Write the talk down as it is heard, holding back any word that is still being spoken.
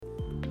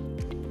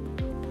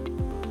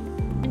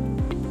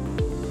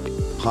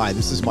Hi,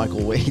 this is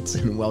Michael Waits,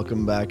 and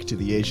welcome back to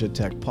the Asia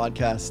Tech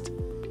Podcast.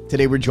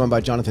 Today we're joined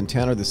by Jonathan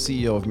Tanner, the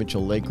CEO of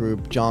MitchelLake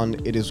Group. John,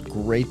 it is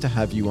great to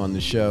have you on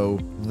the show.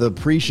 The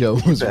pre-show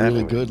was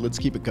really good. Let's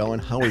keep it going.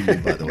 How are you,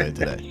 by the way,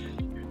 today?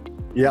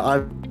 Yeah,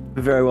 I'm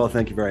very well,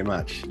 thank you very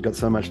much. Got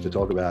so much to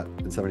talk about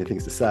and so many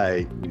things to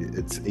say.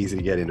 It's easy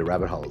to get into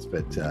rabbit holes,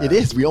 but it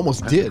is. We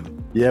almost did.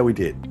 Yeah, we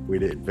did.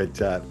 But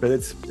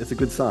it's a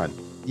good sign.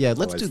 Yeah,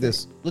 let's do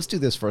this. Let's do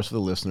this first for the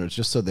listeners,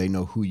 just so they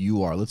know who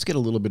you are. Let's get a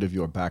little bit of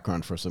your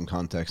background for some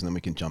context, and then we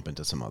can jump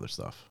into some other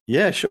stuff.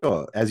 Yeah,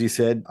 sure. As you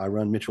said, I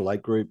run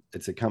MitchelLake Group.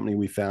 It's a company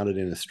we founded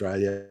in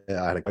Australia.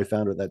 I had a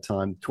co-founder at that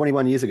time,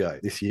 21 years ago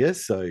this year.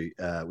 So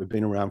we've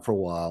been around for a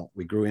while.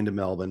 We grew into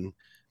Melbourne,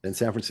 then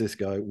San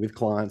Francisco with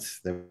clients.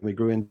 Then we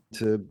grew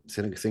into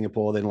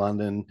Singapore, then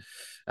London.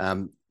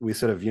 We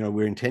sort of,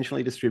 we're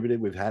intentionally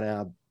distributed. We've had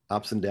our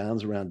ups and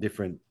downs around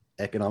different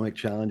economic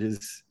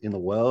challenges in the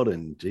world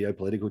and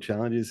geopolitical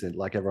challenges, and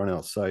like everyone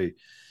else. So,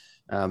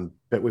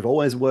 but we've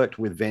always worked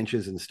with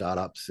ventures and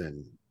startups,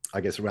 and I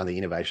guess around the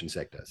innovation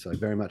sector. So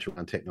very much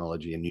around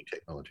technology and new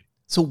technology.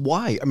 So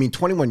why? I mean,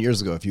 21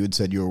 years ago, if you had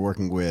said you were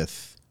working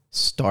with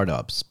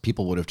startups,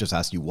 people would have just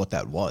asked you what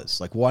that was.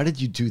 Like, why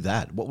did you do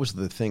that? What was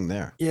the thing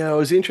there? Yeah, it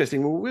was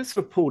interesting. Well, we were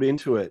sort of pulled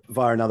into it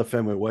via another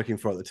firm we were working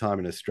for at the time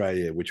in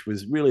Australia, which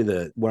was really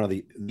one of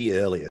the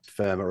earliest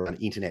firm around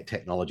internet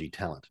technology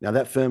talent. Now,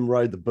 that firm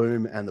rode the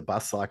boom and the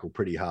bust cycle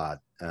pretty hard,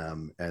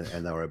 and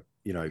they were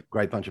a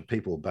great bunch of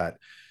people. But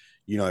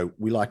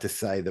we like to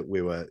say that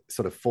we were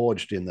sort of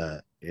forged in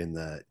the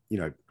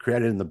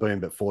created in the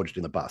boom, but forged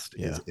in the bust.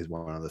 Is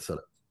one of the sort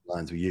of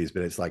lines we use.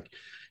 But it's like,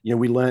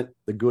 we learnt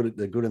the good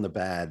and the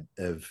bad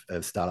of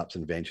startups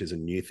and ventures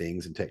and new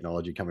things and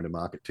technology coming to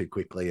market too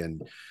quickly.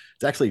 And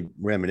it's actually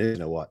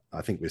reminiscent of what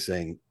I think we're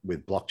seeing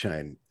with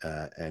blockchain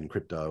and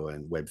crypto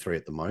and Web3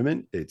 at the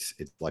moment. It's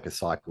like a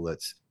cycle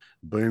that's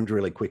boomed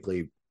really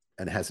quickly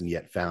and hasn't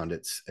yet found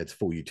its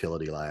full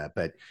utility layer.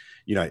 But,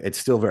 it's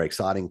still very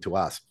exciting to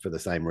us for the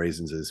same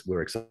reasons as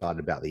we're excited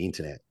about the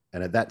internet.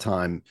 And at that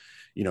time,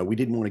 we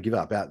didn't want to give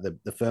up.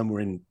 The firm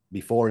we're in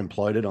before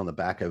imploded on the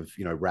back of,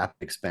 rapid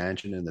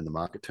expansion and then the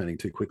market turning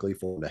too quickly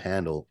for them to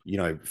handle.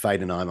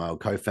 Fade and I, my old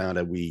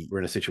co-founder, we were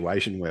in a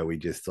situation where we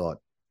just thought,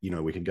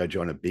 we can go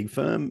join a big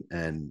firm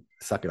and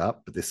suck it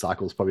up, but this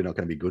cycle is probably not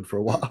going to be good for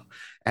a while,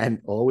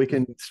 or we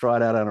can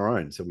stride out on our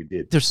own. So we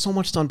did. There's so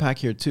much to unpack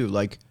here too.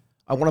 Like,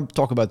 I want to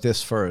talk about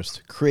this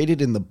first.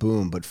 Created in the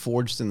boom, but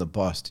forged in the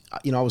bust.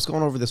 I was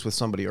going over this with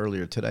somebody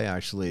earlier today,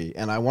 actually,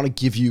 and I want to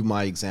give you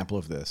my example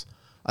of this.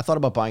 I thought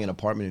about buying an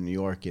apartment in New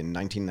York in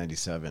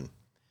 1997,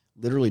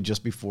 literally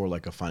just before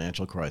like a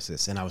financial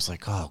crisis. And I was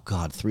like, oh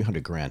God,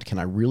 300 grand. Can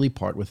I really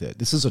part with it?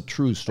 This is a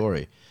true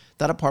story.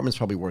 That apartment's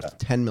probably worth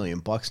 10 million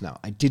bucks now.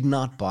 I did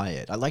not buy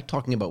it. I like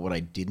talking about what I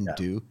didn't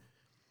do.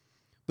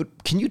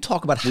 But can you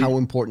talk about how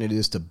important it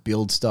is to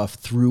build stuff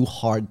through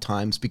hard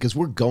times? Because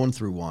we're going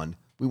through one.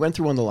 We went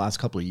through one the last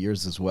couple of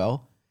years as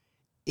well.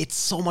 It's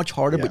so much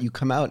harder, but you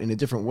come out in a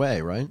different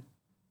way, right?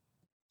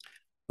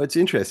 But it's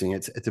interesting.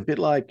 It's a bit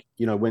like,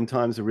 when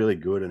times are really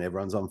good and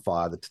everyone's on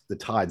fire, the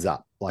tide's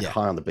up, like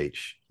high on the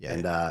beach.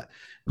 And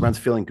everyone's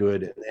feeling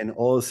good. And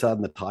all of a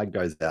sudden the tide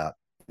goes out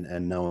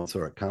and no one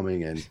saw it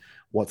coming. And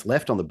what's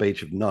left on the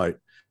beach of note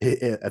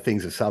are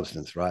things of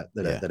substance, right?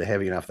 That are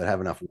heavy enough, that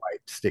have enough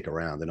weight to stick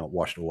around. They're not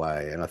washed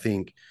away. And I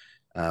think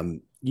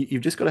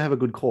you've just got to have a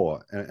good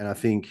core. And I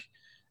think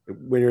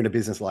when you're in a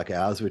business like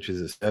ours, which is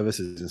a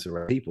services business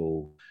around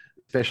people,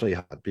 especially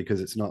hard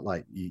because it's not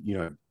like,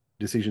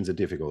 decisions are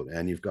difficult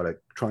and you've got to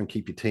try and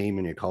keep your team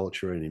and your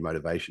culture and your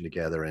motivation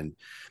together.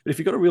 But if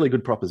you've got a really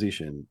good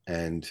proposition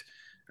and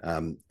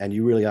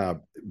you really are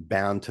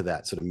bound to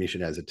that sort of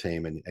mission as a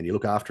team and you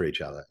look after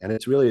each other, and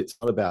it's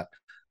not about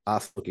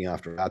us looking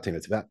after our team.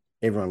 It's about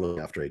everyone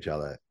looking after each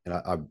other. And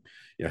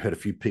I've heard a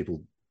few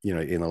people,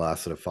 in the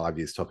last sort of 5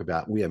 years talk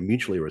about we are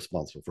mutually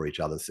responsible for each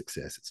other's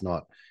success. It's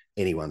not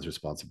anyone's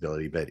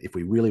responsibility, but if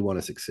we really want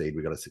to succeed,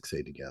 we've got to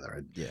succeed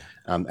together.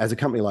 And as a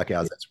company like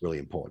ours, that's really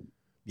important.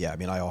 Yeah, I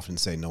mean, I often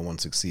say no one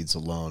succeeds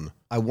alone.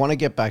 I want to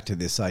get back to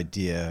this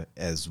idea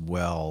as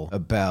well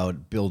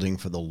about building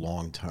for the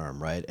long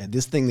term, right? And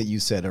this thing that you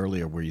said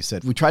earlier where you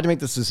said, we tried to make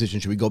this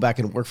decision, should we go back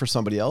and work for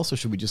somebody else or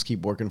should we just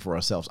keep working for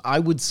ourselves? I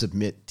would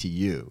submit to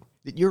you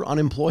that you're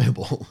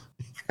unemployable.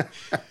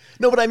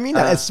 No, but I mean,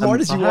 as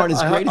smart as you are and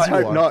as great as you are.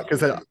 I hope not,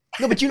 because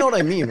no, but you know what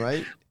I mean,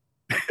 right?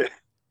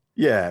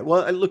 Yeah,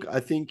 well, look, I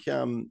think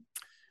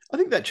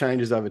that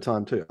changes over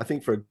time too. I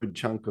think for a good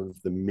chunk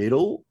of the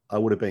middle, I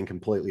would have been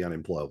completely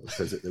unemployable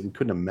because we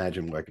couldn't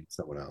imagine working for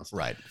someone else.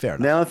 Right, fair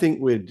enough. Now I think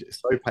we're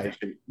so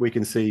patient, we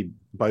can see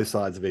both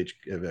sides of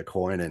a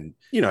coin, and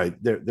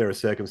there are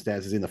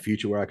circumstances in the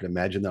future where I can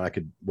imagine that I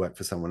could work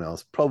for someone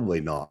else. Probably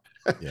not.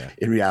 Yeah.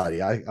 In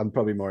reality, I'm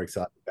probably more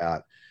excited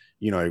about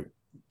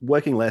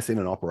working less in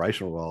an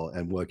operational role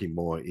and working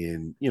more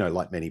in,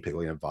 like many people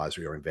in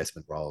advisory or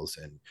investment roles.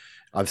 And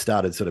I've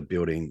started sort of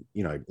building,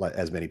 like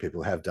as many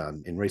people have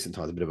done in recent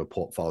times, a bit of a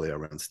portfolio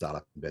around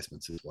startup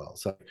investments as well.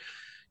 So,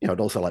 I'd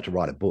also like to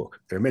write a book.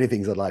 There are many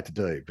things I'd like to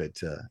do, but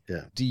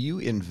yeah. Do you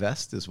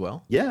invest as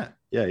well? Yeah,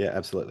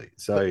 absolutely.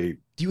 But So, do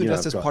you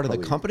invest I've as got part of the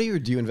probably company or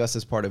do you invest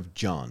as part of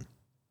John?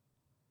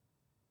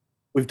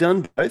 we've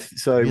done both.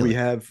 So we Really?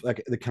 have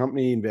like the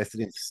company invested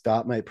in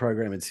StartMate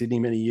program in Sydney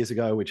many years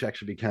ago, which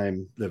actually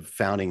became the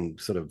founding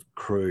sort of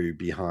crew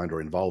behind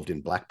or involved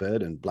in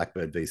Blackbird. And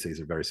Blackbird VC is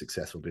a very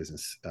successful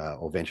business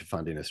or venture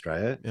fund in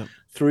Australia. Yep.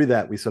 Through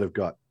that, we sort of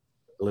got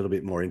a little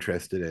bit more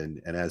interested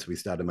and as we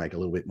started to make a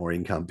little bit more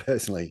income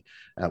personally,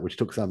 which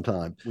took some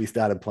time, we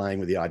started playing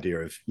with the idea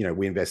of,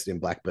 we invested in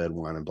Blackbird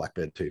 1 and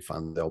Blackbird 2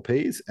 fund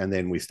LPs. And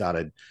then we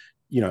started,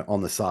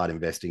 on the side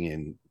investing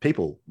in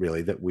people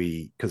really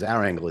because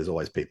our angle is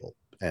always people.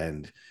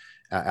 And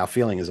our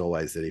feeling is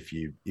always that if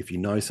you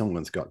know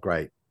someone's got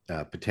great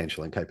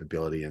potential and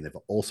capability and they've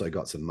also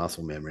got some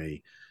muscle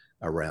memory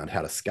around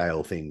how to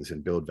scale things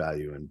and build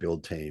value and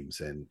build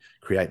teams and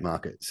create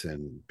markets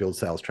and build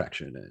sales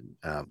traction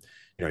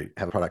and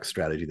have a product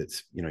strategy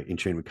that's in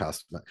tune with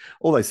customer,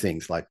 all those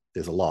things. Like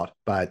there's a lot,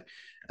 but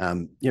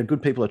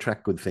good people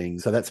attract good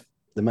things. So that's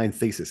the main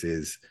thesis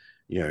is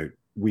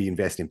we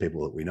invest in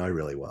people that we know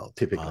really well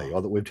typically,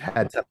 or that we've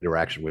had some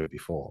interaction with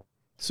before.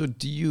 So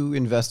do you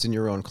invest in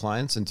your own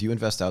clients and do you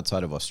invest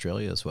outside of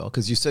Australia as well?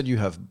 Because you said you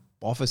have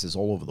offices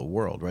all over the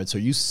world, right? So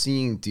are you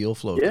seeing deal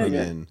flow come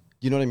in?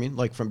 You know what I mean?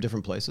 Like from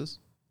different places?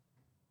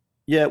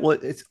 Yeah, well,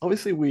 it's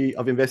obviously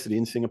I've invested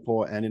in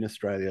Singapore and in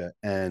Australia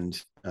and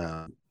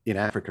in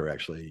Africa,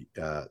 actually.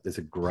 There's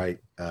a great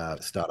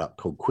startup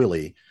called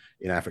Quilly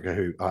in Africa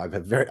who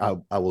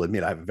I will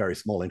admit I have a very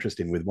small interest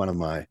in with one of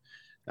my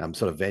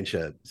sort of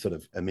venture sort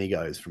of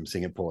amigos from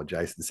Singapore,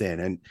 Jason Sen.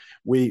 And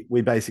we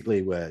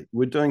basically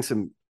we're doing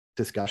some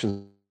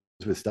discussions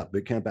with Start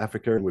Bootcamp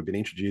Africa, and we've been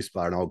introduced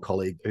by an old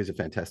colleague who's a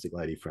fantastic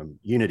lady from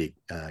Unity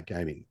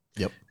Gaming.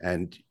 Yep.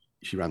 And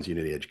she runs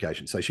Unity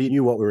Education. So she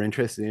knew what we were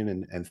interested in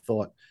and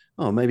thought,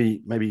 oh,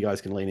 maybe you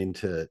guys can lean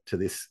into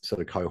this sort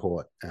of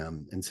cohort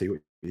and see what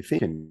you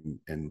think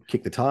and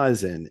kick the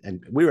tires.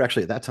 And we were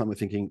actually at that time we're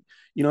thinking,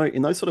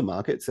 in those sort of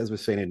markets, as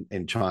we've seen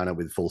in China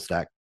with full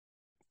stack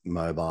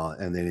mobile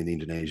and then in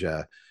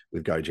Indonesia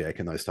with Gojek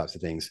and those types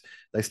of things,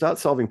 they start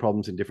solving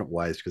problems in different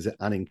ways because they're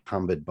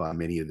unencumbered by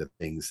many of the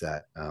things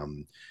that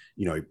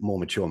more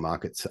mature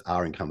markets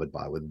are encumbered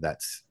by, whether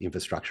that's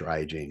infrastructure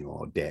aging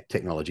or debt,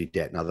 technology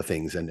debt, and other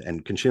things,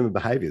 and consumer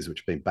behaviors which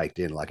have been baked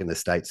in. Like in the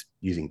States,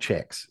 using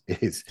checks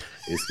is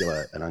still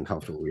an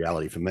uncomfortable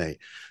reality for me.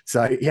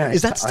 So yeah,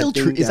 is that still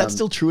true? Is that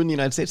still true in the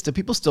United States? Do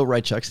people still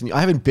write checks?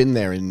 I haven't been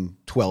there in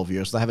 12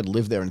 years. So I haven't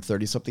lived there in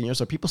 30 something years.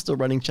 Are people still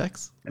writing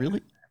checks?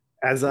 Really?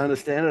 As I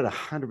understand it,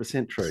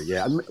 100% true.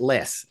 Yeah,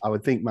 less. I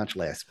would think much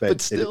less,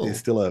 but still. It is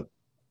still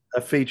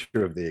a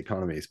feature of the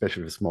economy,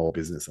 especially for small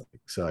business, I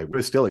think. So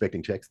we're still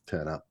expecting checks to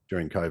turn up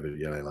during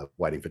COVID, like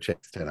waiting for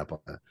checks to turn up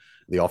on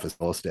the office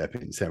doorstep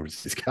in San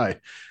Francisco.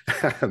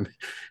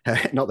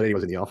 Not that he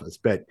was in the office,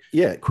 but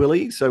yeah,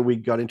 Quilly. So we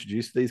got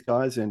introduced to these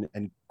guys and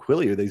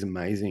Quilly are these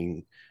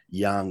amazing,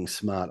 young,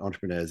 smart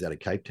entrepreneurs out of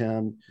Cape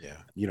Town.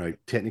 Yeah.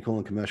 Technical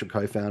and commercial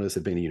co-founders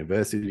have been at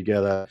university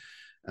together.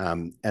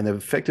 And they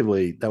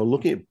were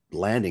looking at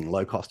landing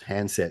low-cost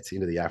handsets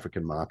into the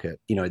African market.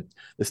 The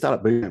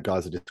startup bootcamp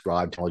guys have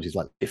described technologies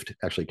like Lyft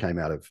actually came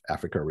out of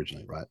Africa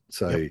originally, right?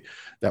 So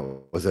that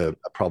was a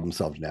problem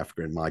solved in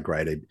Africa and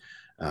migrated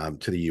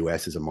to the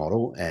US as a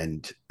model.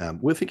 And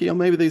we're thinking,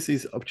 maybe there's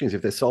these opportunities.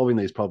 If they're solving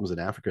these problems in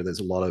Africa, there's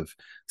a lot of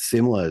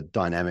similar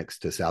dynamics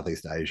to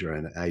Southeast Asia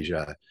and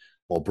Asia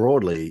more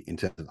broadly in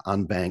terms of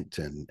unbanked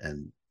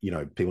and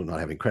people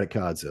not having credit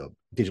cards or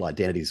digital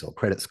identities or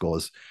credit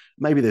scores.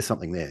 Maybe there's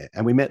something there.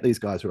 And we met these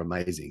guys who are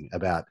amazing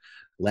about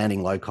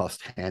landing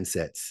low-cost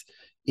handsets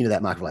into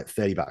that market for like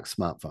 $30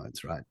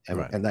 smartphones, right?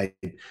 And they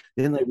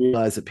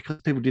realized that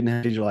because people didn't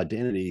have digital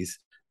identities,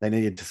 they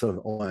needed to sort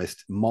of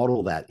almost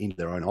model that into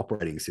their own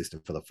operating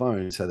system for the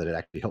phone so that it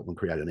actually helped them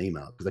create an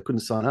email, because they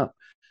couldn't sign up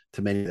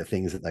to many of the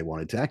things that they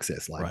wanted to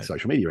access, like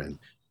social media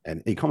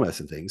and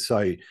e-commerce and things.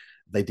 So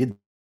they did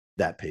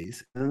that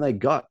piece, and then they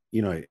got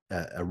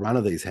a run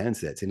of these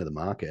handsets into the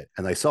market,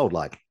 and they sold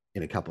like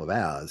in a couple of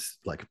hours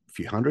like a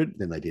few hundred.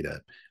 Then they did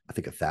I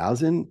think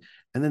 1,000,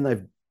 and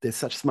then they're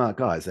such smart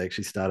guys. They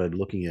actually started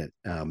looking at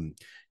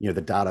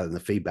the data and the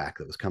feedback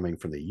that was coming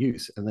from the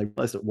use, and they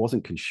realized it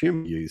wasn't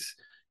consumer use,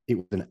 it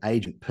was an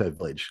agent per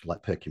village,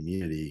 like per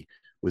community,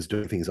 was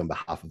doing things on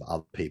behalf of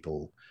other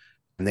people.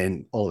 And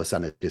then all of a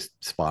sudden it just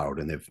spiraled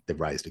and they've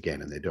raised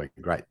again and they're doing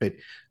great. But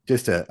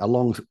just a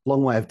long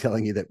way of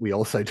telling you that we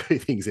also do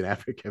things in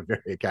Africa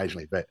very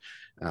occasionally, but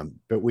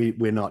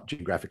we're not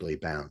geographically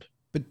bound.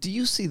 But do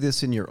you see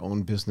this in your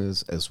own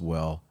business as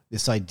well?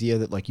 This idea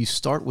that like you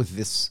start with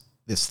this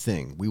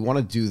thing, we want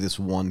to do this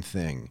one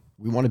thing,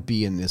 we want to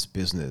be in this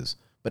business,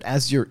 but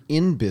as you're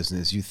in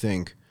business, you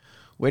think,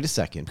 wait a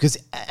second, because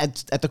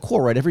at the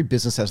core, right, every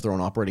business has their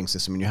own operating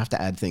system and you have to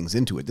add things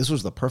into it. This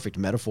was the perfect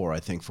metaphor, I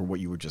think, for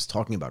what you were just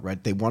talking about,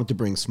 right? They wanted to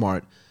bring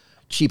smart,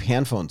 cheap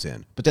handphones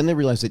in, but then they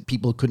realized that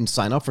people couldn't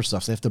sign up for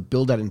stuff, so they have to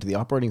build that into the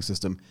operating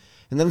system.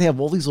 And then they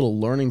have all these little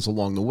learnings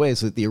along the way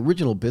so that the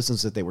original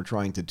business that they were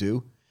trying to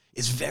do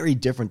is very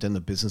different than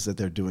the business that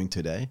they're doing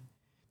today.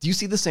 Do you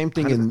see the same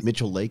thing in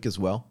MitchelLake as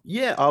well?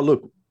 Yeah. Oh,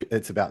 look,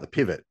 it's about the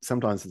pivot.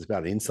 Sometimes it's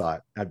about an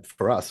insight. And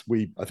for us,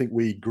 I think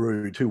we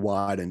grew too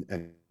wide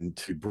and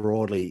too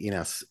broadly in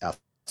our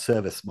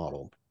service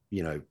model,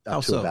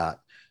 up to about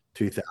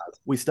 2000.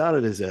 We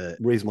started as a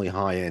reasonably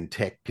high-end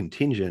tech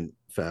contingent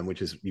firm,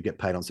 which is you get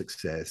paid on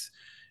success.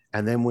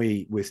 And then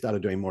we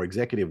started doing more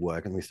executive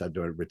work, and we started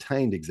doing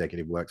retained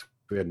executive work.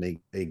 We had an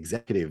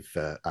executive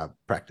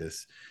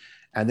practice.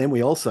 And then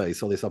we also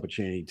saw this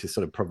opportunity to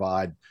sort of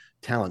provide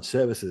talent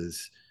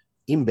services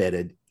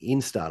embedded in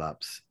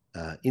startups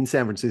in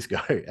San Francisco,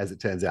 as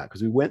it turns out,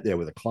 because we went there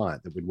with a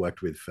client that we'd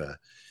worked with for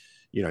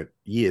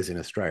years in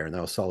Australia, and they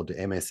were sold to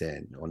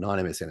MSN, or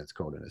 9MSN it's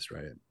called in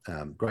Australia.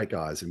 Great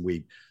guys, and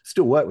we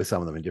still work with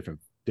some of them in different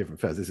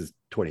firms. This is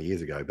 20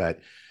 years ago, but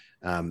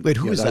wait,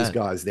 who was those that?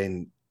 guys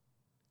then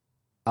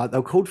they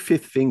were called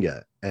Fifth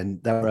Finger,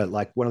 and they were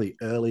like one of the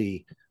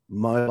early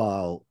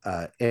mobile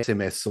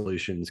SMS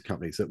solutions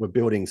companies that were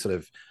building sort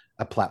of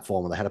a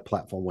platform, and they had a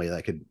platform where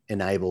they could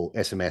enable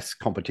SMS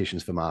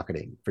competitions for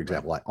marketing, for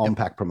example, like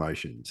on-pack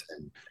promotions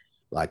and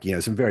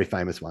some very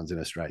famous ones in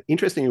Australia.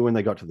 Interestingly, when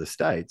they got to the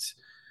States,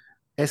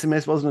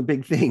 SMS wasn't a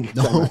big thing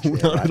not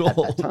at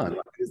all. at that time.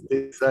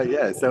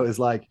 So it was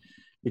like,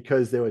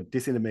 because there were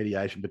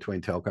disintermediation between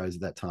telcos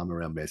at that time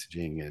around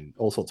messaging and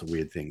all sorts of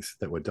weird things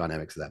that were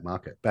dynamics of that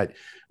market. But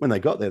when they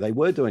got there, they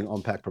were doing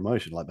on-pack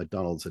promotion, like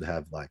McDonald's would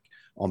have like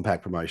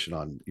on-pack promotion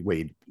on where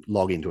you'd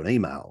log into an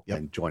email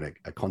and join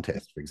a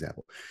contest, for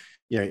example.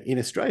 In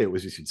Australia, it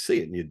was just you'd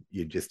see it and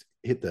you'd just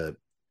hit the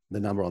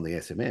number on the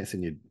SMS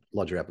and you'd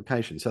lodge your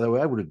application. So they were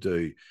able to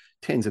do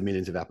tens of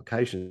millions of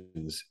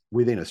applications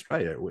within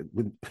Australia.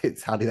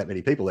 It's hardly that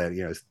many people there,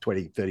 it's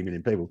 20, 30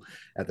 million people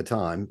at the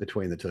time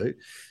between the two.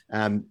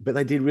 But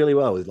they did really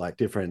well with like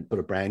different sort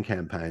of brand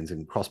campaigns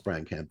and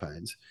cross-brand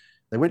campaigns.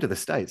 They went to the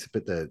States,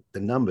 but the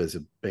numbers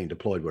of being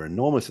deployed were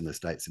enormous in the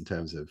States in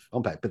terms of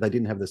on-pack, but they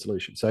didn't have the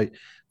solution. So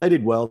they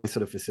did well. They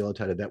sort of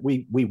facilitated that.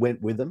 We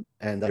went with them,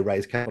 and they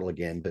raised capital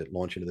again to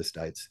launch into the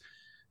States.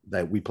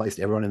 We placed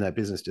everyone in that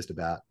business just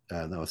about.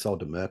 They were sold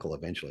to Merkel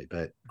eventually,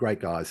 but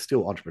great guys,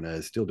 still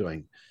entrepreneurs, still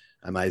doing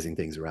amazing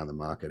things around the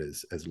market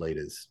as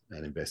leaders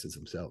and investors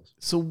themselves.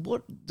 So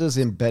what does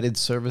embedded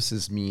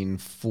services mean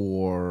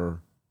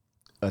for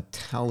a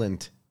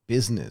talent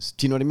business?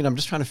 Do you know what I mean? I'm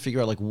just trying to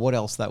figure out like what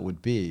else that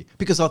would be,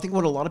 because I think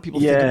what a lot of people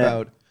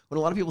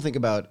think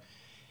about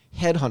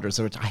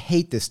headhunters, which I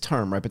hate this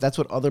term, right? But that's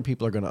what other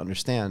people are going to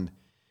understand.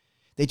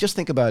 They just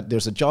think about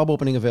there's a job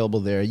opening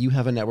available there. You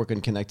have a network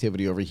and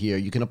connectivity over here.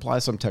 You can apply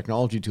some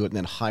technology to it and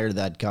then hire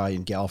that guy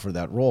and gal for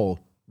that role.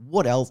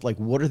 What else? Like,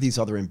 what are these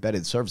other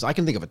embedded services? I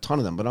can think of a ton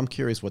of them, but I'm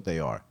curious what they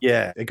are.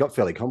 Yeah, it got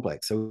fairly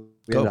complex. So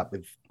we ended up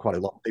with quite a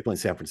lot of people in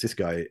San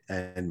Francisco,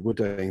 and we're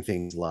doing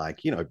things like,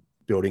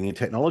 building in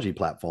technology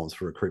platforms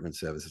for recruitment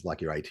services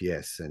like your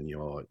ATS and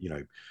your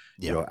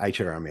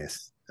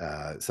HRMS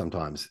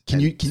sometimes. Can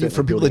you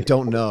for people that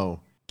don't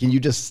know, can you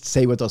just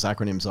say what those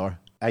acronyms are?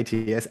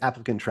 ATS,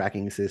 applicant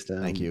tracking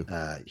system. Thank you.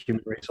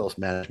 Human resource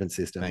management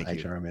system, Thank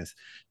HRMS.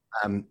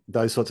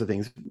 Those sorts of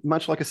things,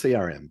 much like a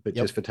CRM, but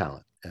just for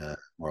talent,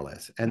 more or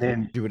less. And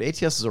then, dude,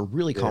 ATS are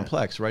really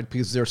complex, right?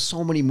 Because there's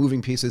so many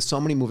moving pieces,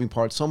 so many moving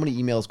parts, so many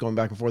emails going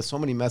back and forth, so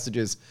many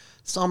messages,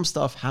 some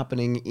stuff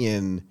happening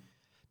in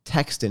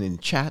text and in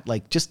chat,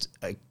 like just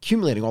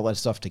accumulating all that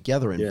stuff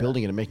together and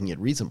building it and making it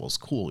reasonable is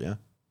cool. Yeah.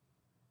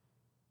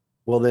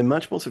 Well, they're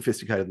much more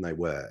sophisticated than they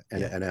were.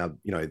 And our,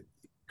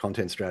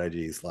 content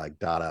strategies like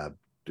data,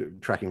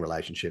 tracking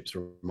relationships,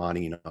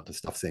 reminding you not to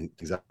stuff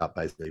things up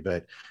basically,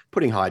 but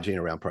putting hygiene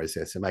around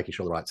process and making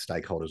sure the right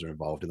stakeholders are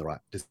involved in the right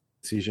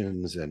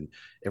decisions and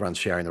everyone's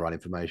sharing the right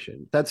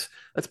information. That's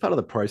part of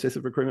the process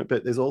of recruitment.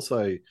 But there's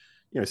also,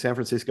 San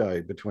Francisco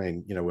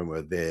between, when we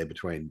were there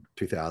between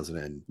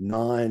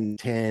 2009,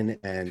 10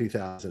 and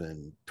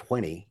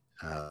 2020,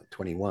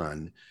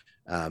 21,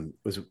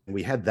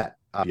 we had that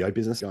RPO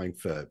business going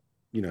for,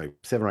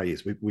 7 or 8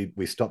 years.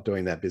 We stopped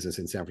doing that business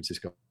in San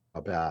Francisco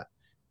about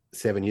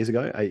 8 years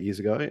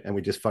ago, and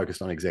we just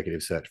focused on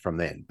executive search from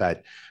then.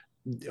 But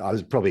I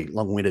was probably a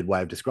long-winded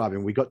way of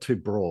describing. We got too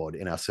broad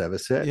in our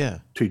service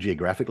set, too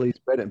geographically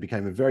spread, and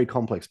became a very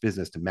complex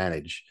business to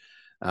manage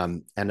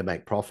and to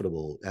make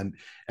profitable. And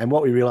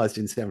what we realized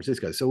in San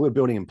Francisco, so we're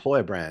building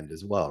employer brand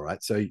as well,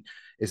 right? So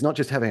it's not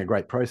just having a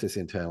great process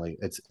internally,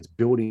 it's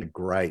building a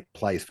great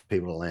place for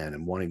people to land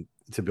and wanting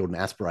to build an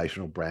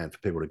aspirational brand for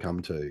people to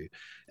come to.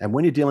 And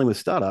when you're dealing with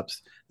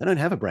startups, they don't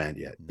have a brand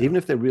yet. No. Even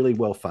if they're really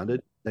well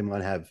funded, they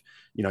might have,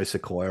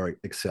 Sequoia or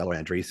Excel or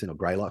Andreessen or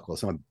Greylock or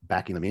someone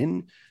backing them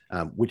in,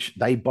 which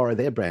they borrow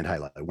their brand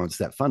halo once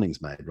that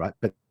funding's made, right?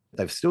 But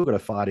they've still got to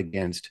fight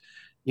against,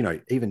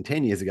 even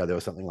 10 years ago, there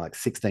was something like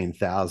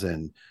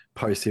 16,000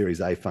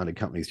 post-Series A funded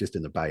companies just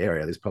in the Bay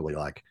Area. There's probably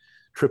like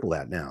triple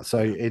that now. So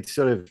it's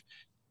sort of,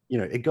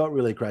 it got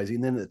really crazy.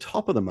 And then at the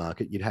top of the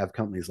market, you'd have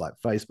companies like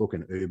Facebook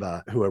and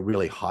Uber, who are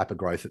really hyper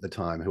growth at the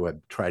time, who are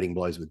trading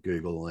blows with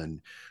Google,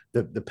 and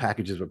the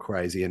packages were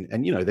crazy. And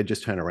they'd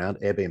just turn around.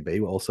 Airbnb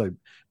were also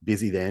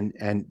busy then,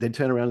 and they'd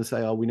turn around and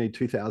say, oh, we need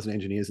 2,000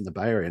 engineers in the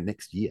Bay Area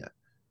next year,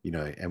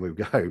 and we'd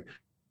go,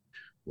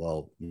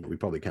 well, we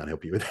probably can't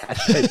help you with that,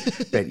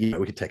 but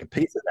we could take a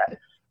piece of that.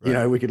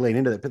 Right. We could lean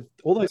into that. But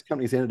all those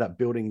companies ended up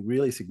building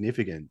really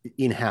significant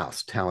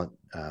in-house talent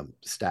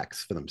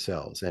stacks for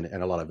themselves. And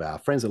a lot of our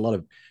friends, a lot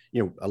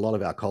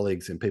of our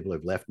colleagues and people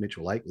who've left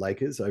MitchelLake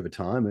Lakers over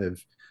time have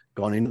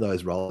gone into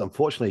those roles.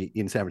 Unfortunately,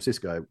 in San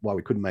Francisco, why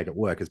we couldn't make it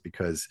work is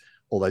because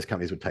all those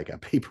companies would take our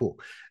people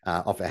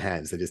off our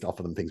hands. They just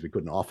offer them things we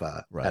couldn't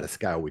offer at a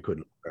scale we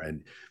couldn't offer.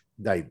 And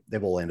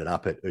they've all ended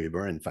up at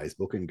Uber and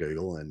Facebook and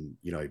Google and,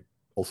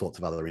 all sorts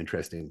of other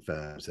interesting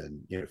firms,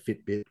 and,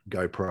 Fitbit,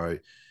 GoPro,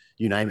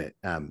 you name it.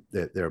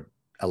 They're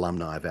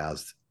alumni of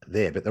ours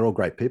there, but they're all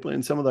great people.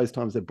 And some of those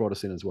times they've brought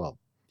us in as well.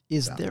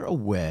 Is there a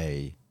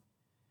way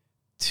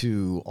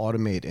to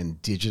automate and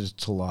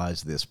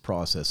digitalize this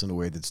process in a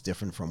way that's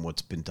different from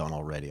what's been done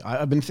already?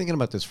 I've been thinking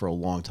about this for a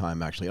long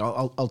time, actually.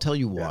 I'll tell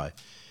you why. Yeah.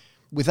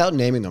 Without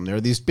naming them, there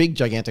are these big,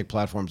 gigantic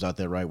platforms out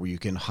there, right, where you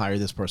can hire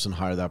this person,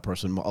 hire that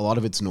person. A lot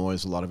of it's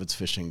noise, a lot of it's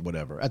phishing,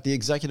 whatever. At the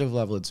executive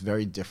level, it's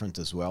very different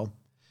as well.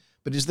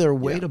 But is there a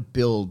way to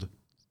build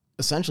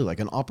essentially like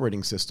an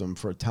operating system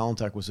for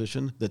talent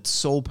acquisition that's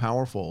so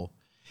powerful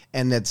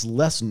and that's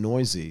less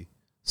noisy,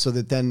 so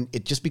that then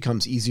it just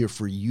becomes easier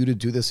for you to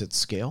do this at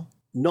scale?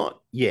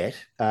 Not yet.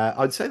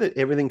 I'd say that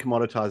everything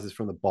commoditizes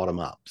from the bottom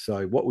up.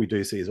 So what we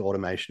do see is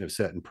automation of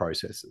certain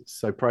processes.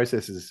 So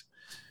processes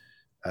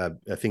are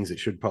things that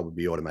should probably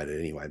be automated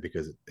anyway,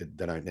 because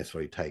they don't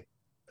necessarily take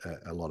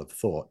a lot of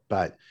thought.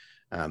 But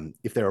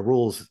if there are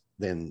rules,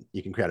 then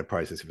you can create a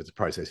process. If it's a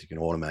process, you can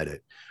automate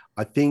it.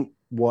 I think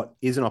what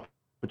is an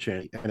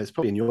opportunity, and it's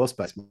probably in your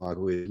space,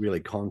 Michael, is really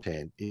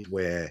content, is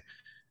where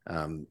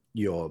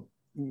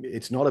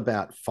it's not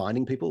about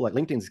finding people. Like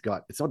it's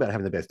not about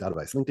having the best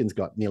database. LinkedIn's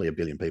got nearly 1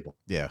 billion people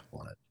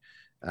on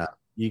it.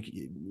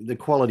 The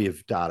quality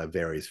of data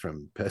varies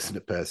from person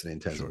to person in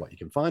terms of what you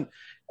can find.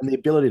 And the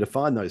ability to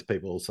find those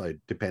people also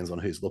depends on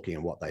who's looking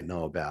and what they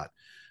know about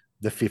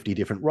the 50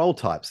 different role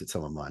types that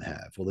someone might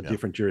have, or the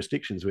different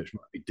jurisdictions, which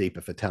might be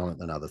deeper for talent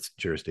than other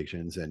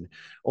jurisdictions, and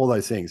all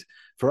those things.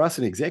 For us,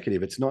 an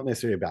executive, it's not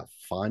necessarily about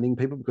finding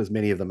people, because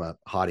many of them are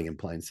hiding in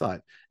plain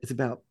sight. It's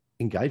about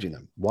engaging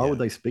them. Why would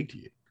they speak to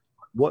you?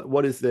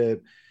 What is their,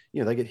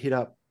 they get hit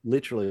up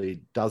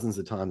literally dozens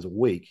of times a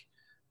week,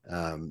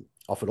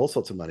 offered all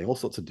sorts of money, all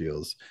sorts of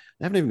deals.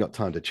 They haven't even got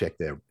time to check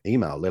their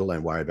email, let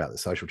alone worry about the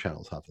social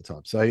channels half the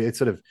time. So it's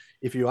sort of,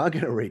 if you are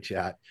going to reach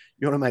out,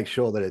 you want to make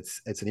sure that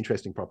it's an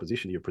interesting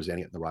proposition, you're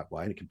presenting it in the right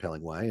way, in a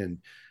compelling way, and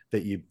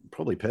that you're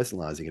probably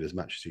personalizing it as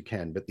much as you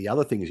can. But the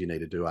other things you need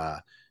to do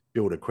are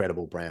build a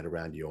credible brand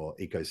around your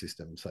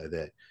ecosystem, so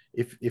that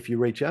if you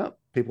reach out,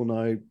 people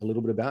know a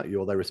little bit about you,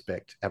 or they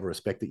have a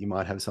respect that you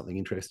might have something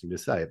interesting to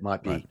say. It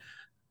might be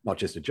not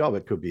just a job,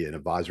 it could be an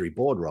advisory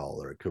board role,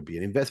 or it could be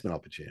an investment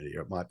opportunity,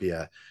 or it might be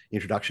a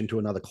introduction to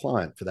another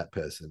client for that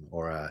person,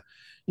 or a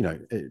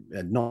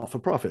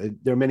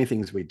not-for-profit. There are many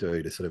things we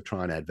do to sort of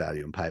try and add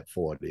value and pay it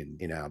forward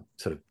in our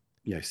sort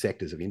of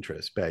sectors of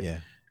interest. But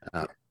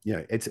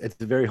it's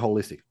very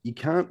holistic. You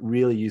can't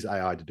really use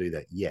AI to do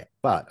that yet.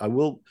 But I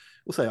will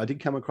say I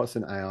did come across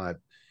an AI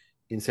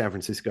in San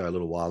Francisco a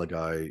little while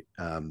ago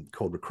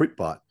called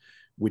RecruitBot,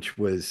 which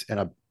was,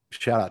 and I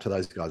shout out to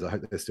those guys, I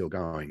hope they're still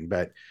going,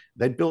 but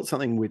they built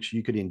something which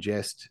you could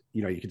ingest,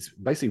 you could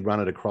basically run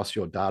it across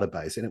your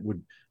database, and it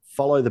would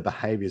follow the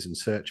behaviors and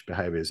search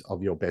behaviors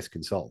of your best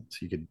consultants.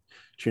 You could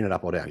tune it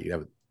up or down. You could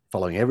have it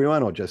following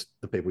everyone or just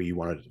the people you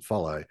wanted it to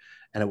follow.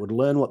 And it would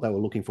learn what they were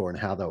looking for and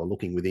how they were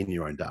looking within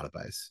your own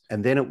database.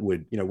 And then it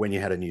would, when you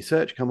had a new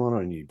search come on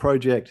or a new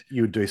project,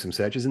 you would do some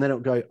searches, and then it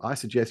would go, I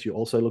suggest you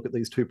also look at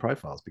these 2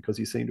 profiles because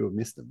you seem to have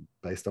missed them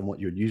based on what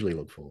you would usually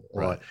look for.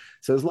 Right.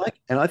 So it's like,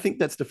 and I think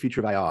that's the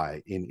future of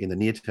AI in the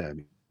near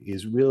term,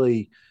 is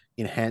really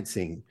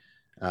enhancing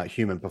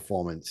human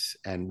performance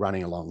and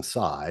running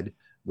alongside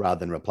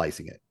rather than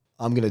replacing it.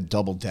 I'm going to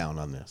double down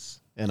on this.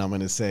 And I'm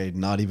going to say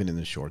not even in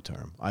the short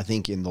term. I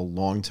think in the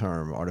long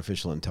term,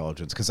 artificial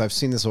intelligence, because I've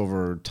seen this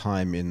over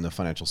time in the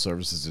financial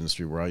services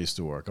industry where I used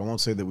to work. I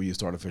won't say that we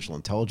used artificial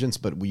intelligence,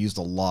 but we used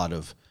a lot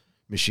of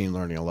machine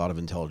learning, a lot of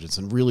intelligence.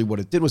 And really what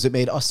it did was it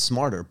made us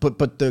smarter.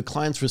 But the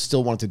clients were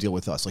still wanting to deal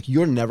with us. Like,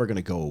 you're never going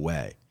to go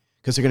away,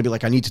 because they're going to be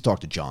like, I need to talk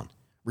to John,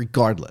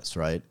 regardless,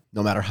 right?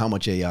 No matter how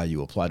much AI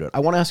you apply to it. I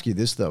want to ask you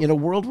this, though. In a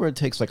world where it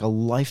takes like a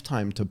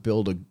lifetime to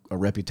build a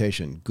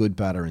reputation, good,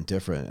 bad, or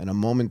indifferent, and a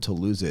moment to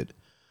lose it,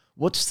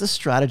 what's the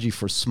strategy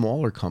for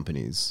smaller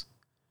companies?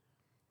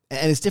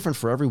 And it's different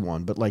for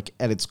everyone, but like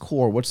at its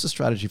core, what's the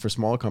strategy for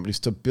smaller companies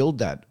to build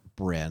that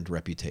brand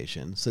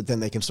reputation so that then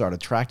they can start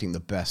attracting the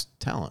best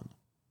talent?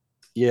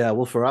 Yeah,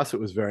 well, for us, it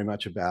was very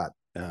much about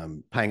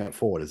paying it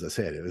forward. As I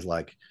said, it was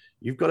like,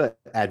 you've got to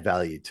add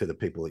value to the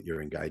people that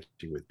you're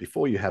engaging with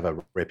before you have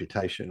a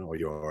reputation, or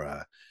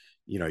you're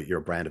you're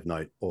a brand of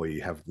note, or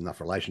you have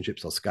enough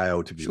relationships or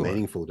scale to be Sure.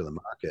 meaningful to the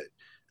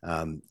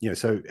market.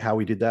 So how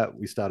we did that,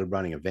 we started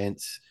running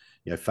events.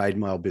 Fade,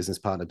 my old business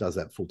partner, does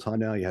that full time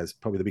now. He has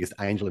probably the biggest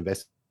angel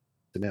investor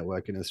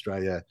network in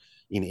Australia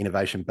in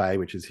Innovation Bay,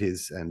 which is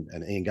his, and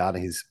Ian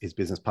Gardner, his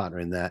business partner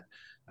in that.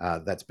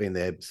 That's been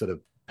their sort of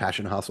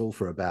passion hustle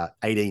for about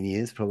 18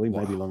 years, probably,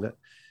 maybe longer.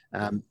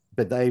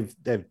 But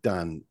they've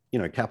done,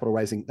 capital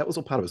raising. That was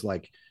all part of it. Was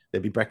like,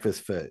 there'd be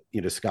breakfast for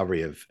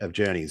discovery of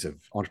journeys of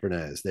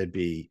entrepreneurs. There'd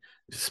be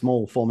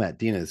small format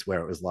dinners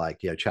where it was like,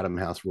 Chatham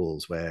House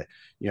rules, where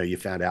you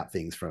found out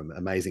things from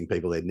amazing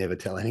people they'd never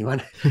tell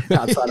anyone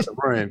outside of the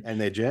room, and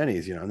their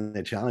journeys, and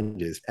their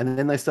challenges. And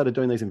then they started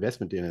doing these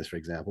investment dinners, for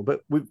example.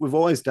 But we've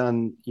always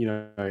done,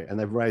 and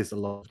they've raised a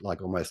lot,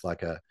 like almost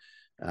like a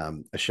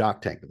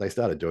Shark Tank. But they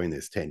started doing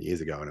this 10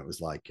 years ago, and it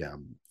was like,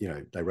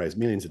 they raised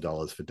millions of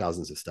dollars for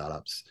dozens of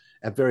startups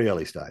at very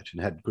early stage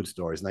and had good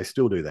stories, and they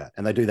still do that,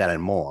 and they do that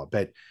and more.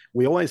 But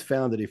we always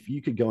found that if you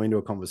could go into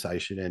a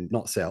conversation and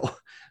not sell,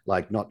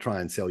 like not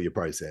try and sell your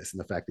process and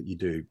the fact that you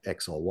do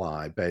X or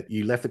Y, but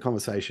you left the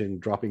conversation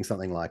dropping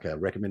something like a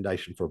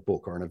recommendation for a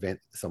book or an event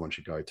that someone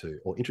should go to,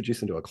 or introduce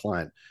them to a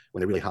client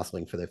when they're really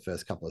hustling for their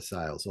first couple of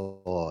sales,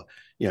 or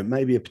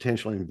maybe a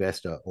potential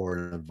investor or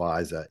an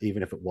advisor,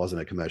 even if it wasn't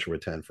a commercial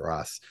return for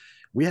us.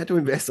 We had to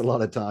invest a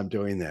lot of time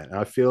doing that. And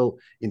I feel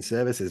in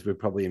services, we've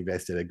probably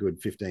invested a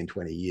good 15,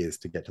 20 years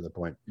to get to the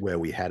point where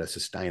we had a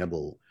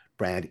sustainable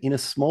brand in a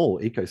small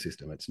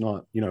ecosystem. It's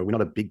not, we're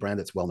not a big brand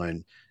that's well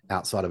known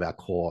outside of our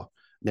core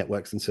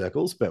networks and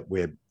circles, but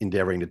we're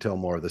endeavoring to tell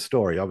more of the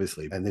story,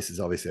 obviously. And this is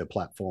obviously a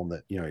platform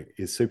that,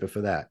 is super for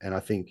that. And I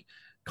think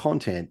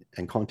content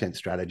and content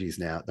strategies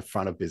now at the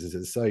front of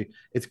businesses. So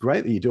it's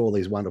great that you do all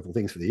these wonderful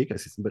things for the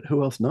ecosystem, but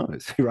who else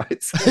knows,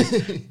 right? So,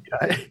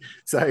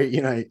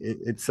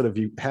 it's sort of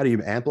how do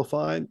you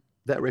amplify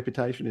that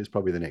reputation is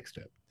probably the next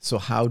step. So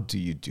how do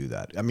you do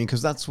that? I mean,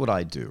 because that's what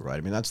I do, right?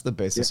 I mean, that's the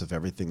basis of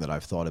everything that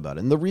I've thought about.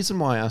 And the reason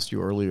why I asked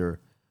you earlier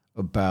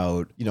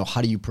about,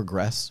 how do you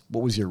progress?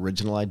 What was your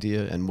original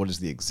idea and what is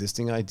the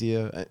existing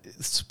idea?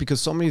 It's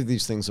because so many of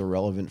these things are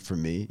relevant for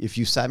me. If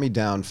you sat me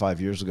down 5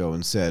 years ago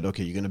and said,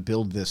 okay, you're going to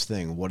build this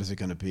thing, what is it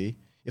going to be?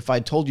 If I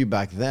told you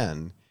back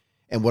then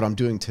and what I'm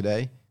doing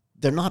today,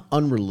 they're not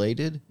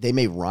unrelated. They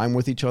may rhyme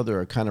with each other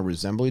or kind of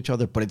resemble each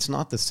other, but it's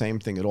not the same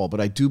thing at all. But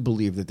I do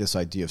believe that this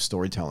idea of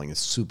storytelling is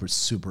super,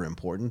 super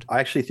important. I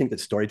actually think that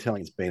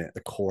storytelling has been at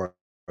the core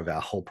of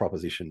our whole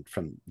proposition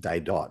from day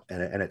dot.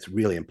 And it's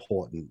really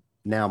important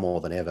now more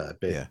than ever.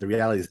 But the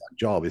reality is our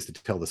job is to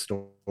tell the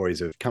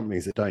stories of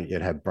companies that don't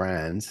yet have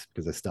brands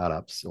because they're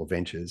startups or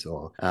ventures,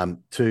 or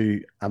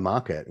to a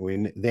market.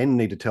 We then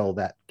need to tell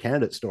that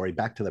candidate story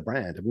back to the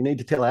brand, and we need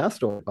to tell our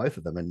story, both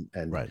of them,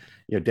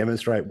 and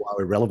demonstrate why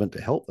we're relevant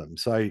to help them.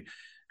 So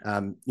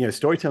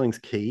storytelling's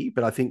key,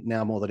 but I think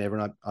now more than ever,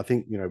 and I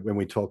think when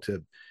we talked to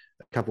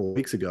a couple of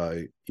weeks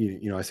ago,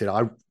 I said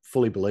I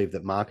fully believe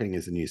that marketing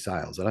is the new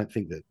sales. I don't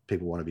think that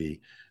people want to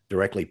be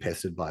directly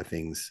pestered by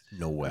things.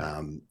 No way.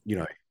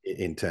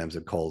 In terms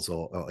of calls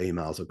or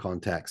emails or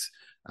contacts.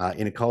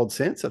 In a cold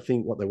sense, I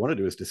think what they want to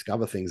do is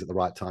discover things at the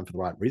right time for the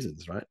right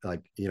reasons, right? Like,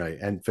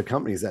 and for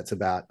companies, that's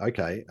about,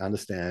 okay,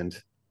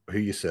 understand who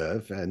you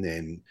serve and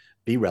then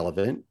be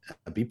relevant,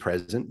 be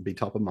present, be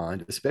top of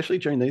mind, especially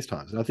during these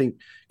times. And I think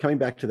coming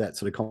back to that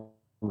sort of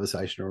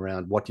conversation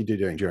around what do you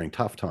do during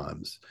tough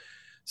times?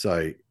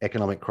 So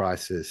economic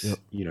crisis,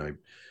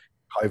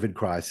 COVID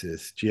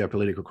crisis,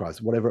 geopolitical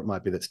crisis, whatever it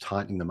might be that's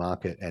tightening the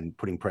market and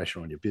putting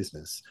pressure on your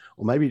business.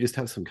 Or maybe you just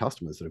have some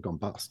customers that have gone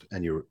bust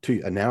and you're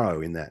too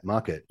narrow in that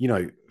market.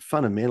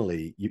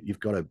 Fundamentally, you've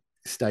got to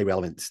stay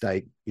relevant,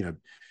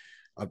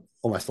 I've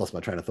almost lost my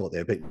train of thought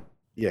there, but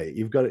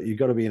you've got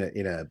to be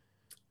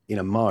in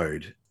a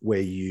mode where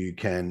you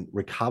can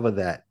recover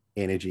that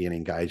energy and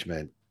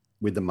engagement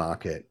with the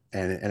market.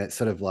 And it's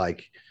sort of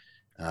like,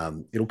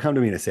 it'll come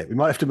to me in a sec. We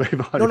might have to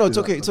move on. No, it's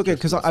okay. It's okay.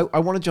 Because I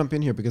want to jump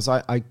in here because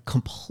I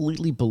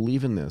completely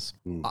believe in this.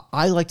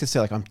 I like to say,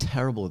 like, I'm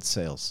terrible at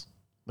sales.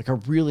 Like, I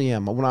really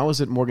am. When I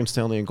was at Morgan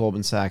Stanley and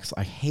Goldman Sachs,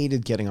 I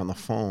hated getting on the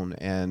phone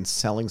and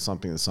selling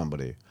something to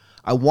somebody.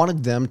 I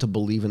wanted them to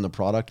believe in the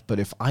product, but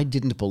if I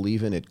didn't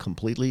believe in it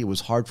completely, it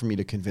was hard for me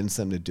to convince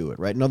them to do it,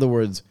 right? In other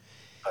words,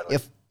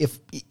 if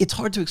it's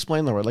hard to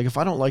explain though, right? Like, if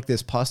I don't like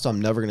this pasta,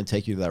 I'm never going to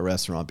take you to that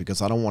restaurant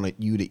because I don't want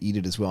you to eat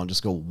it as well and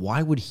just go,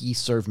 why would he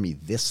serve me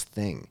this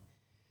thing,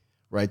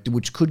 right?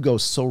 Which could go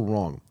so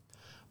wrong.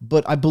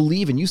 But I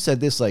believe, and you said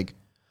this, like,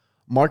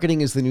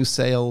 marketing is the new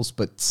sales,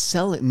 but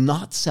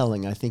not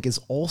selling, I think, is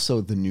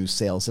also the new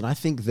sales. And I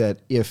think that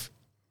if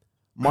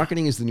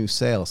marketing is the new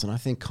sales, and I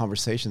think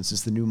conversations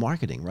is the new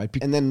marketing, right?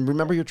 And then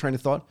remember your train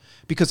of thought,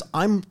 because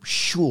I'm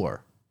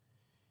sure,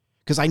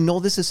 because I know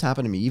this has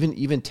happened to me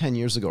even 10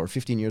 years ago or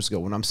 15 years ago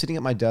when I'm sitting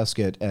at my desk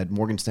at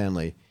Morgan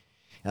Stanley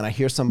and I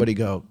hear somebody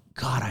go,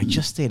 God, I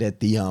just stayed at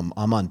the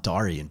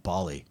Amandari in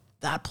Bali.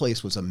 That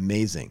place was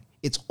amazing.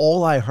 It's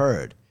all I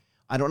heard.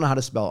 I don't know how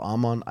to spell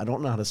Aman. I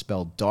don't know how to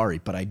spell Dari,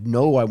 but I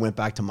know I went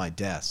back to my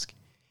desk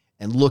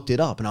and looked it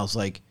up and I was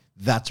like,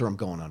 that's where I'm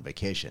going on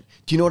vacation.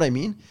 Do you know what I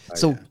mean? Oh,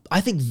 So yeah.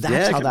 I think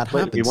that's how that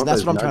Completely. You happens. want That's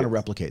those what I'm trying to nuggets.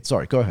 replicate.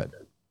 Sorry, go ahead.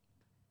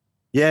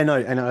 Yeah, no,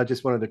 and I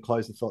just wanted to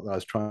close the thought that I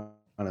was trying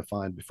to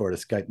find before it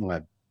escaped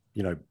my,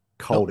 you know,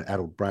 Nope. cold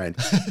addled brain.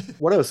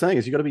 What I was saying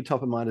is you got to be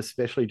top of mind,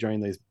 especially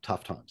during these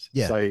tough times.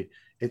 Yeah. I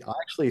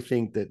actually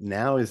think that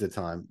now is the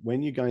time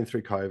when you're going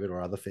through COVID or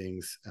other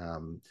things,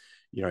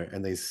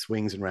 and these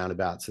swings and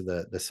roundabouts of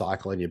the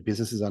cycle and your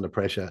business is under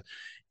pressure.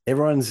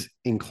 Everyone's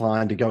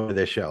inclined to go to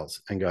their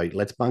shells and go,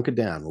 let's bunker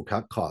down, we'll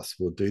cut costs,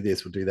 we'll do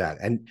this, we'll do that.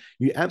 And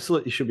you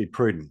absolutely should be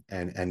prudent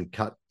and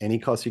cut any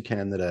costs you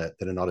can that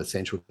are not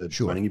essential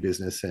to running your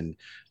business. And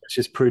it's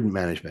just prudent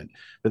management.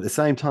 But at the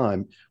same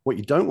time, what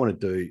you don't want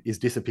to do is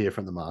disappear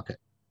from the market.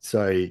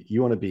 So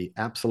you want to be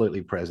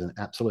absolutely present,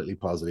 absolutely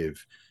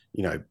positive,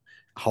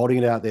 holding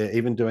it out there,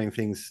 even doing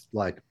things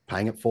like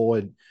paying it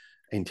forward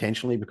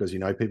intentionally because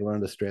people are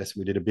under stress.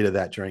 We did a bit of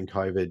that during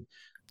COVID.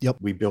 Yep.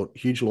 We built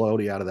huge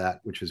loyalty out of that,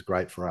 which was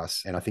great for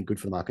us, and I think good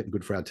for the market and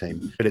good for our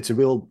team. But it's a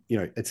real,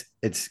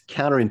 it's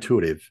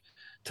counterintuitive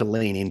to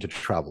lean into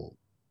trouble,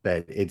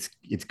 but it's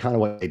kind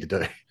of what you need to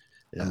do.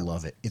 I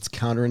love it. It's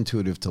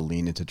counterintuitive to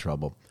lean into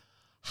trouble.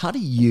 How do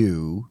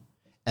you,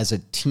 as a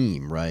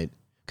team, right?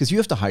 Because you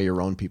have to hire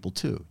your own people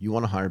too. You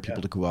want to hire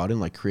people to go out and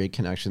like create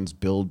connections,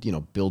 build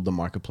the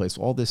marketplace,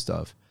 all this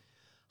stuff.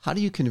 How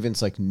do you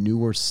convince like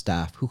newer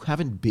staff who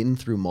haven't been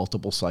through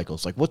multiple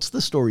cycles? Like what's the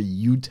story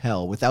you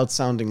tell without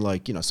sounding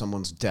like,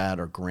 someone's dad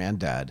or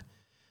granddad,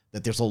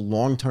 that there's a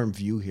long-term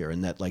view here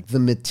and that like the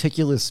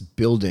meticulous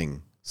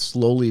building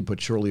slowly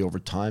but surely over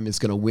time is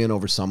going to win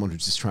over someone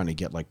who's just trying to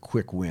get like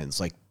quick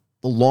wins. Like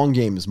the long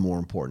game is more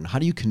important. How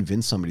do you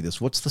convince somebody this?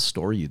 What's the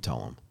story you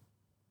tell them?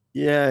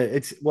 Yeah,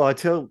 I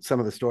tell some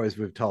of the stories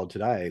we've told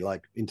today,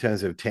 like in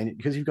terms of tenure,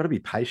 because you've got to be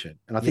patient.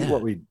 And I think Yeah.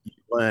 what we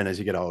learn as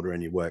you get older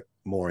and you work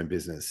more in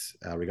business,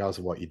 regardless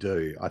of what you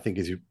do, I think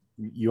is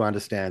you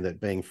understand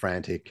that being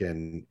frantic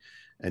and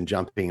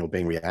jumping or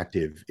being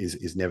reactive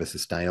is never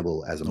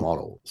sustainable as a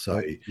model.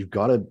 So you've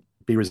got to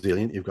be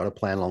resilient, you've got to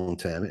plan long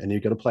term, and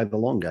you've got to play the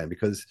long game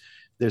because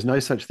there's no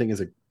such thing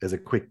as a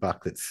quick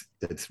buck that's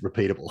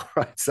repeatable,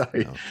 right? So,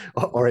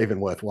 or even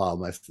worthwhile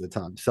most of the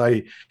time. So,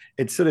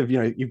 it's sort of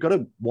you've got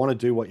to want to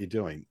do what you're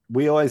doing.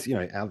 We always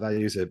our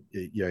values are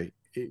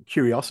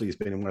curiosity has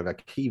been one of our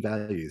key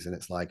values, and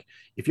it's like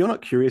if you're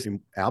not curious in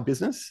our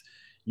business,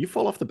 you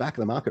fall off the back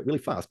of the market really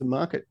fast. The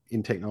market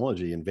in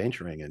technology and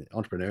venturing and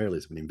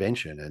entrepreneurialism and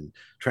invention and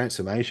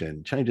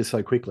transformation changes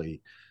so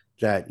quickly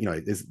that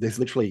there's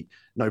literally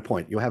no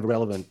point. You'll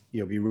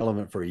be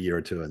relevant for a year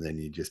or two, and then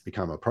you just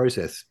become a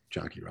process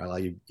junkie, right?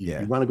 Like you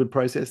run a good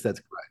process, that's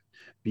great,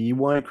 but you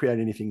won't create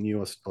anything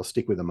new or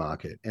stick with the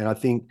market. And I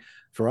think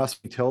for us,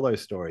 we tell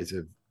those stories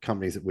of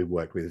companies that we've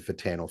worked with for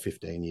 10 or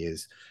 15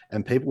 years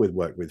and people we've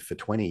worked with for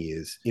 20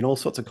 years in all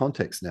sorts of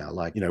contexts now.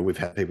 Like, we've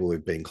had people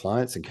who've been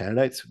clients and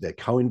candidates, they're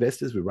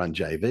co-investors, we've run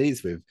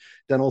JVs, we've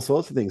done all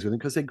sorts of things with them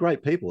because they're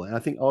great people. And I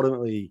think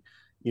ultimately,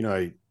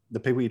 the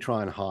people you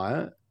try and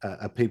hire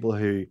are people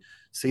who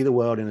see the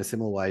world in a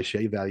similar way,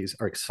 share values,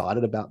 are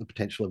excited about the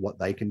potential of what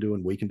they can do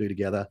and we can do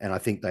together. And I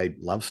think they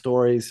love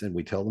stories and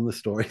we tell them the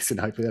stories and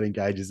hopefully that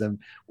engages them.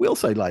 We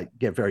also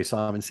get very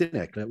Simon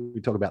Sinek.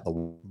 We talk about the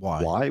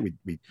why.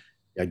 We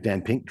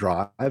Dan Pink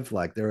drive.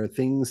 Like there are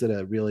things that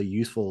are really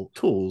useful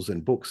tools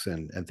and books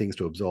and things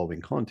to absorb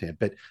in content.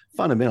 But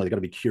fundamentally, you've got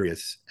to be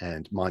curious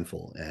and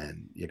mindful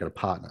and you've got to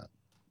partner.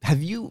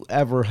 Have you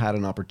ever had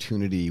an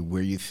opportunity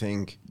where you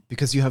think,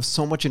 because you have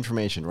so much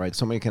information, right?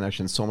 So many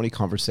connections, so many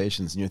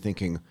conversations, and you're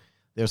thinking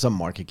there's a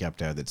market gap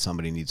there that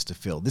somebody needs to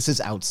fill. This is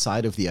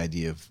outside of the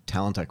idea of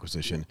talent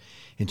acquisition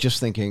and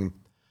just thinking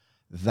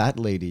that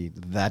lady,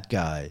 that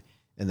guy,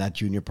 and that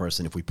junior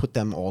person, if we put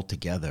them all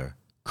together,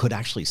 could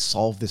actually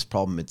solve this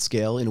problem at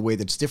scale in a way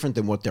that's different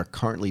than what they're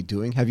currently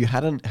doing. Have you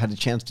had a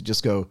chance to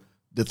just go,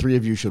 the three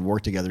of you should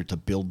work together to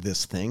build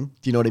this thing?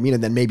 Do you know what I mean?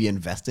 And then maybe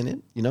invest in it,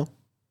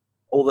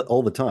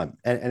 All the time.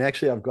 And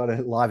actually, I've got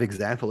a live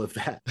example of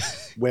that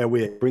where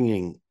we're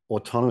bringing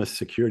autonomous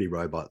security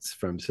robots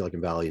from Silicon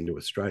Valley into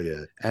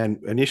Australia. And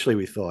initially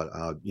we thought,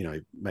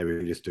 maybe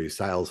we just do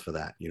sales for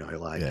that,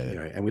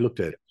 and we looked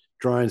at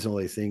drones and all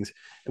these things.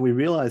 And we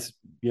realized,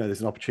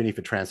 there's an opportunity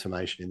for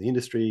transformation in the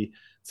industry.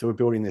 So we're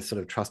building this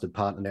sort of trusted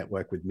partner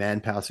network with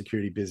manpower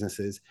security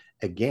businesses.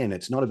 Again,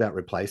 it's not about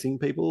replacing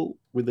people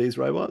with these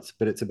robots,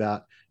 but it's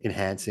about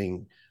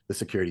enhancing the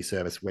security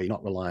service where you're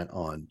not reliant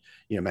on,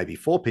 maybe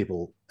 4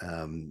 people,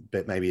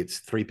 but maybe it's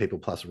 3 people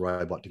plus a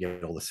robot to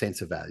get all the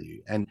sensor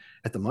value. And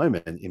at the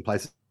moment, in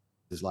places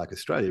like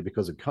Australia,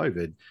 because of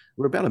COVID,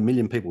 we're about 1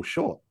 million people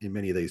short in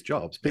many of these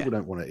jobs. People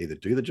don't want to either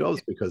do the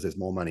jobs because there's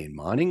more money in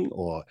mining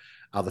or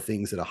other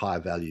things that are higher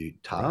value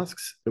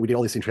tasks. But we did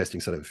all this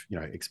interesting sort of,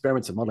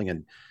 experiments and modeling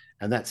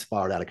and that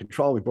spiraled out of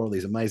control. We brought all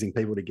these amazing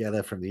people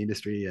together from the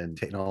industry and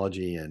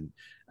technology, and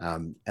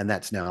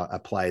that's now a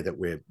play that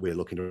we're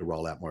looking to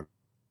roll out more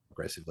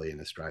aggressively in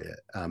Australia.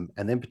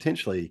 And then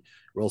potentially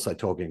we're also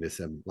talking to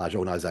some large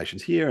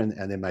organizations here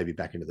and then maybe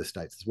back into the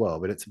States as well.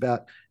 But it's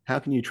about how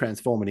can you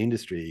transform an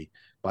industry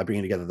by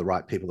bringing together the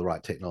right people, the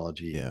right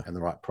technology and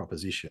the right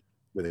proposition.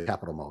 with a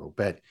capital model.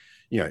 But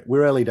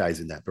we're early days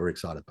in that, but we're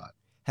excited by it.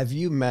 Have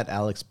you met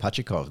Alex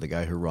Pachikov, the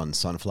guy who runs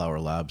Sunflower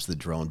Labs, the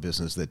drone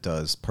business that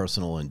does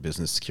personal and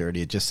business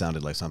security? It just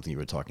sounded like something you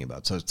were talking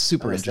about. So it's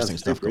super interesting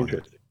stuff super going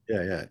on.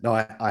 Yeah. No,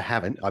 I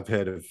haven't. I've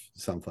heard of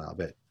Sunflower,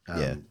 but Yeah. I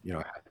haven't.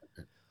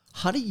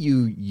 How do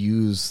you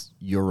use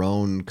your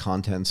own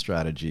content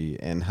strategy,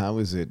 and how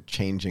is it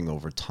changing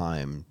over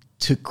time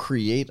to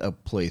create a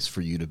place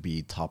for you to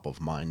be top of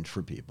mind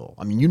for people?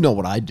 I mean, you know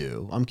what I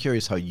do. I'm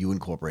curious how you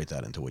incorporate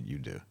that into what you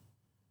do.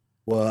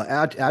 Well,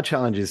 our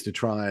challenge is to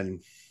try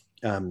and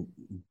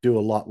do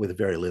a lot with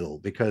very little,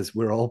 because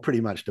we're all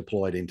pretty much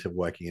deployed into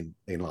working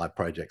in live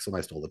projects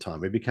almost all the time.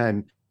 We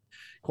became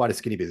quite a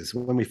skinny business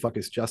when we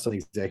focused just on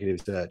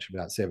executive search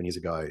about 7 years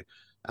ago,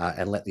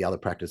 and let the other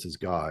practices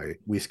go.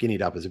 We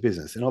skinnied up as a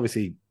business, and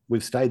obviously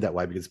we've stayed that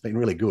way because it's been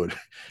really good.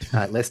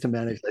 Less to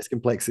manage, less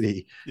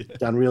complexity,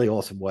 done really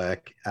awesome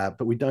work,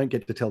 but we don't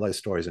get to tell those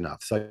stories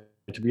enough. So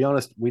to be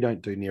honest, we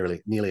don't do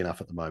nearly enough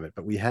at the moment,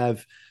 but we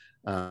have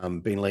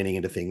been leaning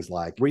into things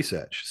like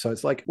research. So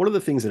it's like, what are the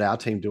things that our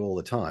team do all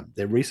the time?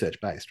 They're research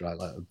based, right?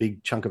 Like a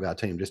big chunk of our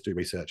team just do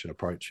research and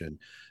approach and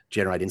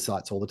generate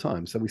insights all the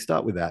time. So we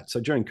start with that. So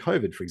during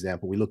COVID, for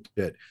example, we looked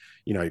at,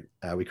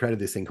 we created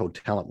this thing called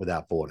Talent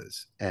Without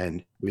Borders,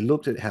 and we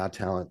looked at how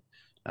talent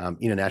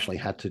internationally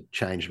had to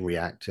change and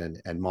react,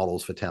 and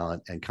models for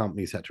talent and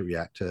companies had to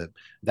react to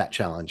that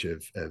challenge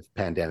of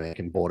pandemic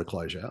and border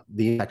closure,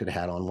 the impact it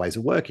had on ways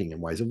of working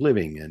and ways of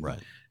living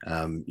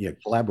and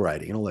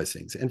collaborating and all those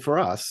things. And for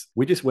us,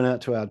 we just went out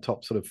to our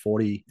top sort of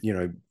 40,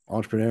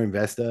 entrepreneur,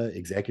 investor,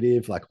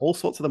 executive, like all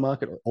sorts of the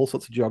market, all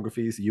sorts of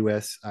geographies,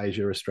 US,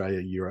 Asia,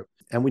 Australia, Europe.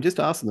 And we just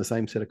asked them the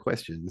same set of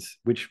questions,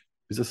 which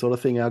is the sort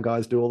of thing our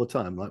guys do all the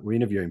time. Like, we're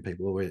interviewing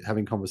people, we're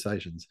having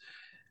conversations.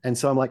 And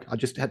so I'm like, I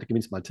just had to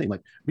convince my team,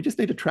 like, we just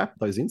need to trap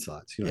those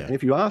insights, And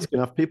if you ask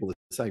enough people the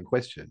same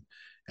question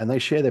and they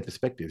share their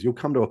perspectives, you'll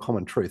come to a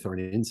common truth or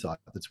an insight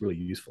that's really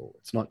useful.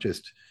 It's not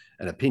just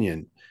an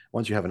opinion.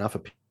 Once you have enough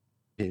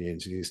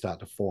opinions and you start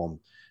to form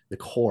the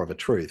core of a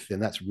truth, then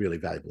that's really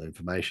valuable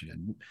information.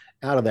 And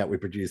out of that, we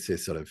produced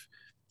this sort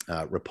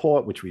of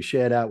report, which we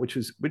shared out, which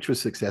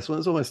was successful.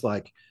 It's almost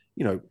like,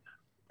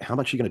 how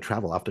much are you going to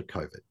travel after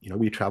COVID?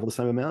 Will you travel the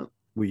same amount?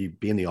 Will you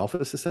be in the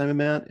office the same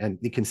amount? And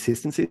the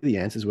consistency of the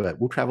answers were,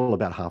 we'll travel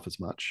about half as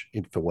much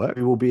for work.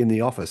 We will be in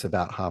the office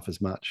about half as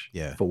much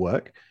for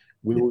work.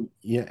 We will,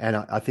 and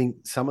I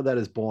think some of that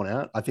is borne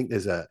out. I think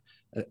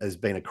has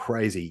been a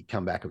crazy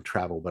comeback of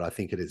travel, but I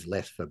think it is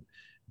less for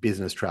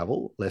business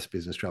travel,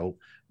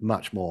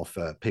 much more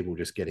for people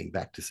just getting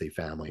back to see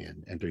family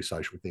and do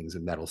social things,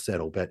 and that'll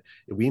settle. But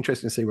it'll be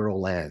interesting to see where it all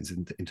lands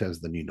in terms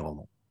of the new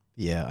normal.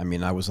 Yeah, I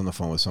mean, I was on the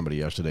phone with somebody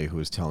yesterday who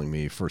was telling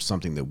me, for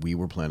something that we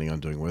were planning on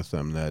doing with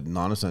them, that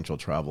non-essential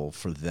travel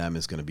for them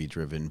is going to be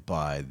driven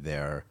by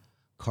their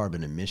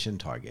carbon emission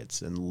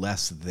targets, and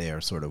less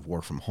their sort of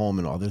work from home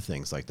and other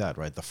things like that,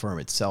 right? The firm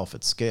itself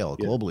at scale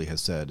globally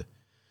has said,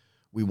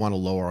 we want to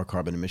lower our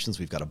carbon emissions.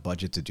 We've got a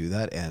budget to do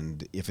that.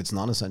 And if it's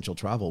non-essential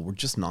travel, we're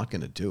just not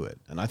going to do it.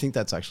 And I think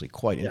that's actually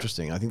quite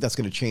interesting. I think that's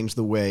going to change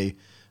the way,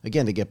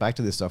 again, to get back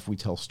to this stuff, we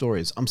tell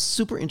stories. I'm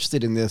super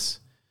interested in this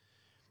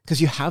because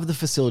you have the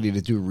facility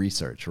to do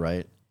research,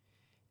 right?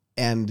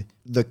 And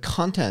the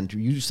content,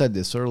 you said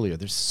this earlier,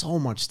 there's so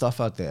much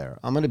stuff out there.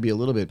 I'm going to be a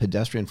little bit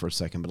pedestrian for a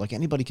second, but like,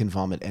 anybody can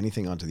vomit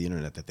anything onto the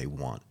internet that they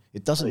want.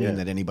 It doesn't mean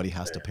that anybody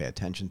has to pay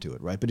attention to it,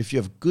 right? But if you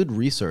have good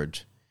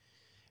research,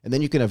 and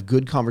then you can have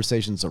good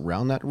conversations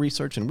around that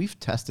research, and we've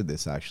tested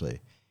this actually,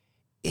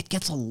 it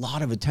gets a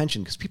lot of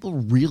attention because people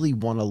really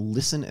want to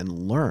listen and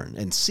learn,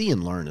 and see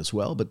and learn as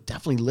well, but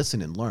definitely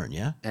listen and learn,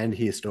 and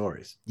hear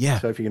stories. Yeah.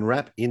 So if you can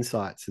wrap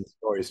insights and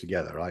stories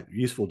together, right,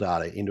 useful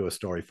data into a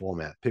story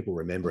format, people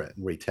remember it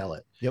and retell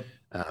it. Yep.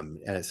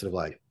 And it's sort of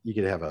like, you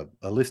could have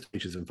a list of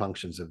features and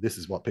functions of this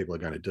is what people are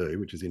going to do,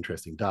 which is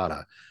interesting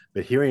data,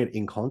 but hearing it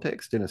in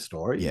context in a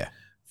story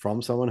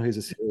from someone who's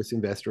a serious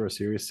investor or a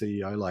serious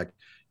CEO, like,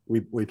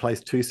 we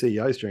placed 2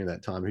 CEOs during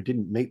that time who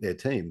didn't meet their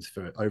teams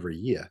for over a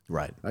year,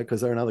 right? Because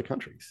they're in other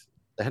countries.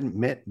 They hadn't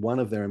met one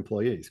of their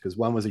employees, because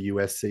one was a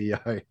US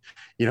CEO,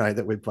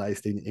 that we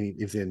placed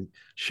in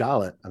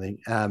Charlotte, I think,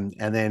 and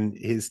then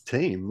his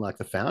team, like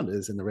the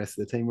founders and the rest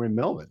of the team, were in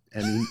Melbourne,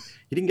 and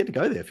he didn't get to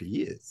go there for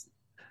years.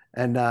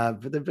 And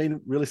but they've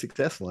been really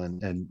successful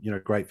and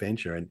great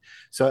venture. And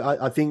so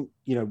I think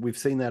we've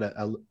seen that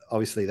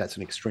obviously that's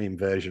an extreme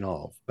version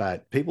of,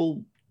 but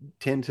people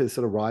tend to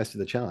sort of rise to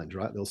the challenge,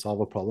 right? They'll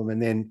solve a problem,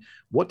 and then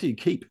what do you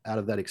keep out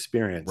of that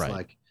experience? Right.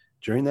 Like,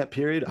 during that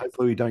period,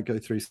 hopefully we don't go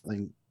through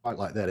something quite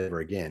like that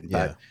ever again.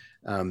 But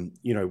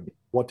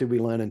what did we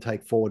learn and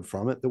take forward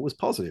from it that was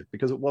positive?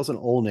 Because it wasn't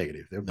all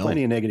negative. There were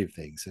plenty of negative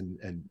things,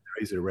 and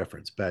easy to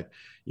reference, but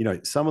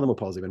some of them were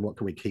positive, and what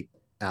can we keep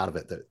out of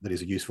it that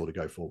is useful to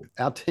go forward?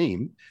 Our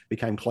team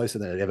became closer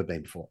than it had ever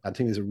been before. Our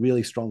team is a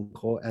really strong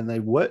core, and they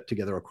worked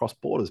together across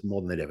borders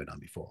more than they'd ever done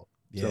before.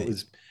 So it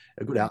was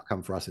a good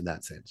outcome for us in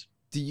that sense.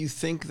 Do you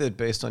think that,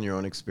 based on your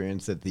own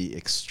experience, that the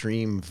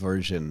extreme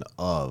version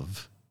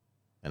of,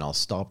 and I'll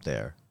stop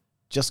there,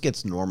 just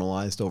gets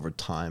normalized over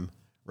time,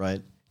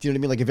 right? Do you know what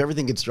I mean? Like if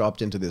everything gets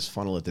dropped into this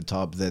funnel at the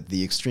top, that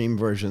the extreme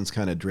versions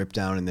kind of drip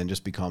down and then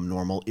just become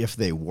normal if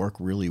they work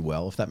really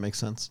well, if that makes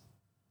sense.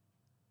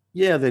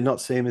 Yeah, they're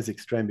not seen as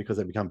extreme because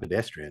they become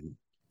pedestrian.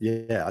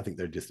 Yeah, I think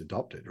they're just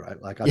adopted,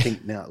 right? Like I Yeah.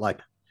 think now,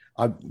 like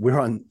we're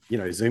on,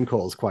 Zoom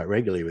calls quite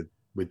regularly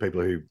with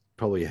people who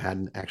probably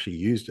hadn't actually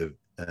used an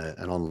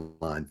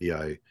online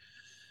video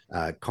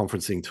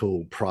conferencing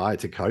tool prior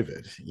to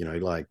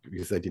COVID, like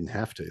because they didn't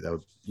have to. They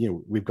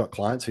were, we've got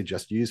clients who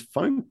just use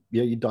phone.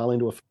 You dial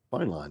into a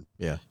phone line,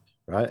 Yeah.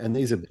 right? And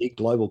these are big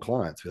global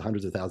clients with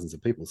hundreds of thousands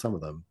of people, some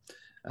of them.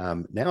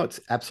 Now it's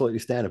absolutely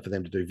standard for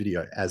them to do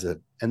video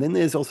and then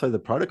there's also the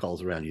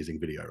protocols around using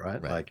video,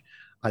 right? Right. Like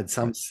I had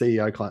some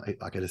CEO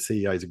client, like a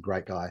CEO, he's a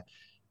great guy,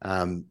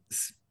 um,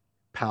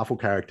 powerful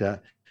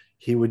character.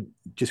 He would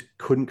just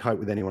couldn't cope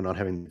with anyone not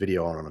having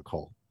video on a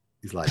call.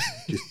 He's like,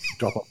 just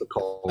drop off the I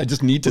call,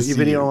 just need to put your see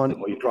video you. on,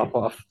 or you drop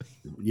off.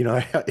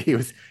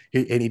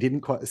 And he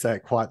didn't quite say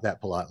it quite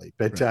that politely,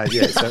 but Right.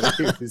 yeah. So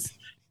it was,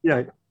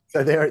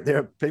 so there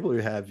are people who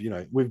have,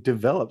 we've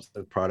developed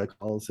the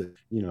protocols of,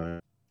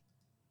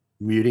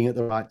 muting at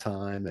the right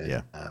time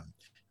Yeah. and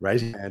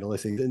raising hand, all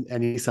those things.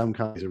 And some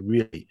companies are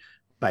really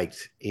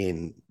baked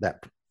in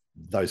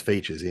those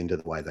features into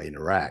the way they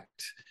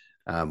interact,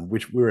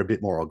 which we're a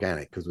bit more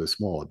organic because we're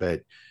smaller.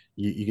 But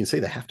you can see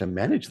they have to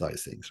manage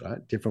those things,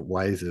 right? Different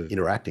ways of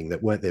interacting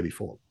that weren't there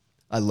before.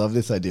 I love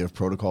this idea of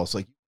protocols.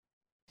 Like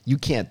you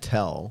can't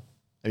tell.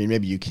 I mean,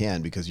 maybe you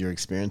can because you're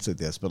experienced at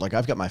this, but like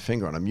I've got my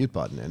finger on a mute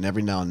button and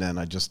every now and then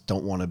I just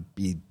don't want to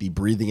be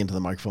breathing into the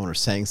microphone or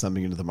saying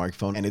something into the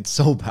microphone. And it's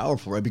so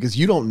powerful, right? Because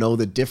you don't know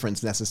the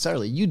difference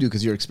necessarily. You do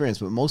because you're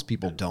experienced, but most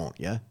people don't.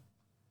 Yeah.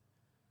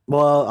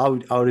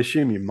 Well, I would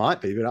assume you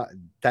might be, but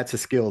that's a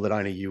skill that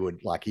only you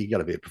would like. You got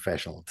to be a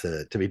professional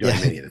to be doing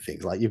Yeah. many of the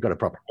things. Like you've got a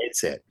proper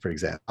headset, for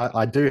example.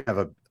 I do have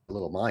a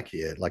little mic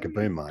here, like a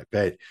boom mic,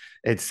 but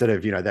it's sort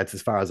of that's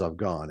as far as I've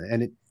gone.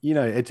 And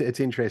it's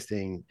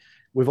interesting.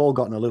 We've all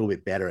gotten a little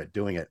bit better at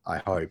doing it, I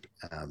hope,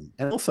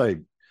 and also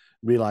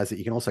realize that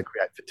you can also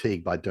create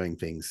fatigue by doing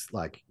things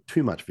like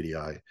too much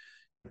video.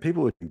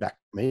 People would be back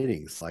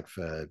meetings like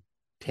for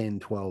 10,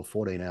 12,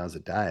 14 hours a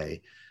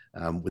day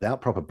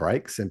without proper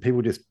breaks. And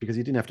people just, because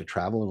you didn't have to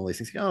travel and all these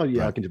things, oh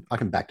yeah, Right. I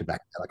can back to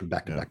back that. I can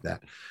back to Yeah. back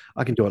that.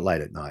 I can do it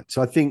late at night.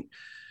 So I think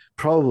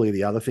probably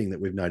the other thing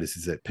that we've noticed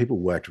is that people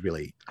worked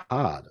really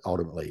hard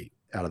ultimately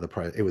out of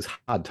it was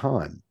hard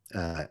time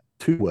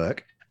to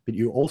work, but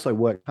you also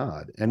worked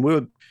hard. And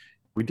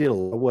we did a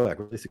lot of work,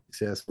 really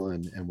successful,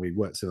 and we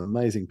worked some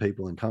amazing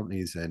people and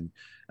companies, and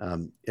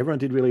everyone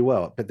did really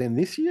well. But then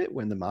this year,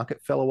 when the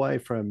market fell away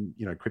from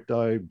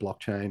crypto,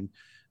 blockchain,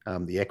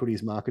 the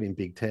equities market in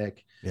big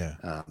tech,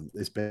 Yeah.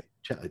 there's been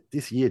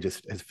this year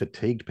just has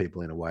fatigued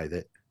people in a way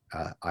that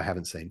I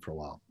haven't seen for a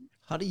while.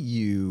 How do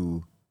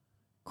you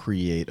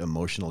create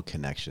emotional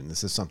connection?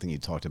 This is something you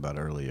talked about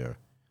earlier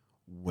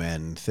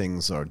when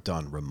things are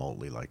done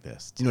remotely like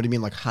this. Do you know what I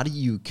mean? Like, how do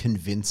you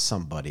convince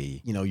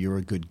somebody, you're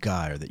a good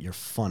guy or that you're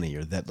funny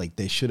or that like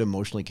they should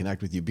emotionally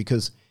connect with you?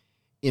 Because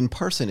in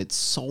person, it's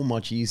so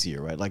much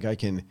easier, right? Like I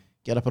can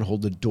get up and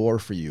hold the door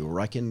for you,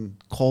 or I can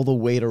call the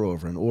waiter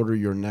over and order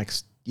your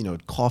next,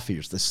 coffee.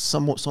 There's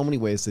so many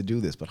ways to do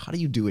this, but how do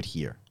you do it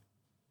here?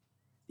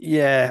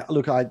 Yeah,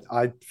 look, I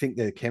think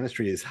the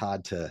chemistry is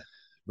hard to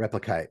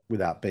replicate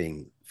without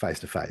being face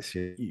to face.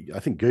 I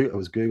think Google, it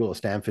was Google or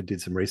Stanford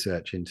did some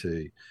research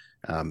into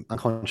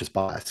unconscious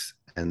bias,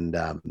 and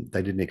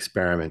they did an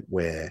experiment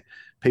where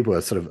people were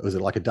it was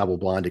like a double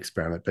blind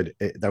experiment, but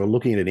they were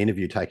looking at an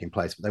interview taking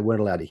place, but they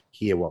weren't allowed to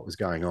hear what was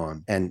going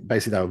on. And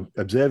basically, they were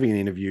observing an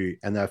interview,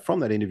 and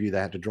from that interview, they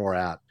had to draw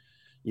out,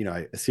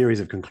 a series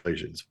of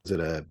conclusions. Was it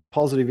a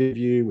positive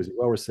interview? Was it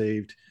well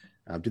received?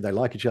 Did they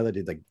like each other?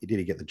 Did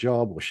he get the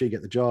job or she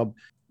get the job?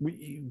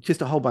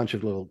 Just a whole bunch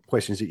of little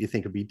questions that you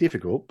think would be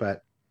difficult,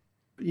 but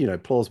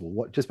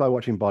plausible. Just by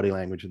watching body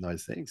language and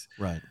those things.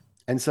 Right.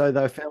 And so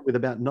they found with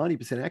about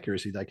 90%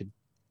 accuracy, they could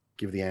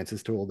give the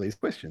answers to all these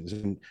questions.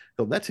 And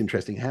thought that's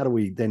interesting. How do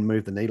we then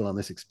move the needle on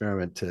this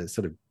experiment to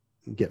sort of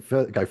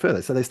go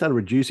further? So they started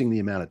reducing the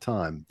amount of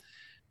time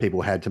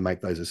people had to make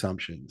those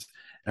assumptions.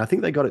 And I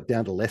think they got it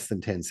down to less than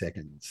 10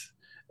 seconds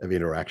of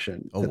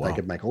interaction Oh, that wow. they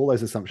could make all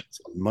those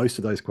assumptions on most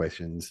of those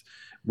questions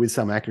with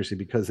some accuracy,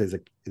 because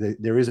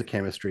there is a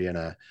chemistry and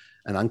an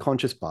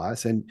unconscious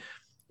bias. And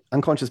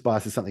unconscious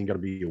bias is something you've got to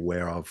be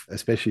aware of,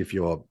 especially if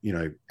you're,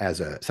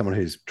 as someone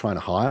who's trying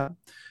to hire,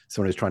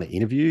 someone who's trying to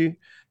interview,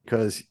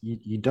 because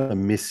you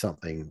don't miss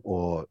something.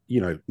 Or,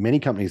 many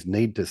companies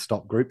need to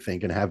stop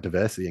groupthink and have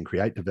diversity and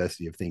create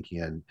diversity of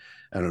thinking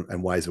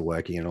and ways of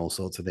working and all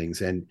sorts of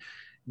things. And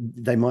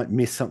they might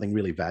miss something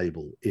really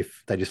valuable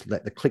if they just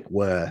let the click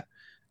whir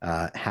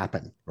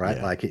happen, right?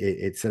 Yeah. Like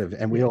it's sort of,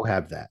 and we all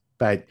have that,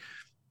 but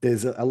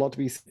there's a lot to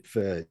be said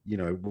for,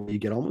 whether you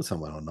get on with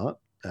someone or not.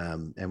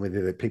 And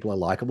whether people are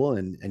likable,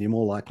 and you're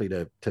more likely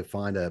to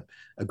find a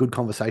good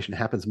conversation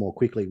happens more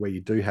quickly where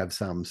you do have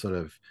some sort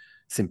of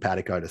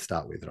simpatico to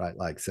start with, right?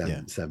 Like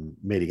Yeah. some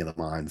meeting of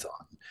the minds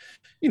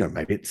on,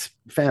 maybe it's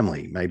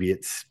family, maybe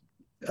it's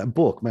a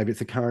book, maybe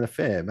it's a current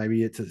affair,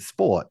 maybe it's a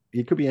sport.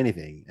 It could be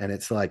anything. And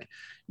it's like,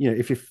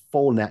 if you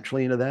fall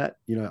naturally into that,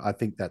 I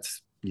think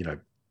that's,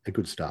 a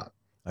good start.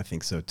 I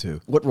think so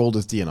too. What role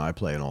does D&I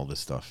play in all this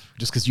stuff?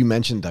 Just because you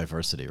mentioned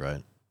diversity,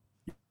 right?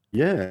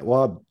 Yeah,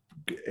 well,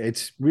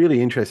 it's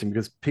really interesting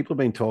because people have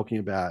been talking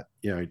about,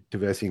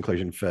 diversity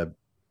inclusion for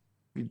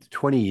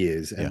 20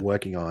 years and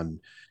working on,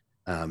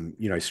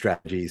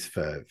 strategies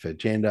for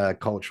gender,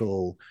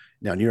 cultural,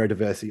 now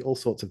neurodiversity, all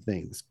sorts of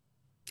things.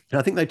 And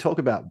I think they talk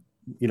about,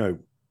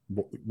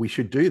 we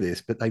should do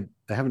this, but they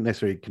haven't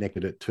necessarily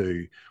connected it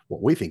to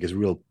what we think is a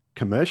real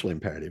commercial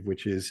imperative,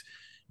 which is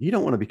you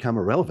don't want to become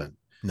irrelevant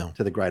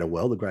to the greater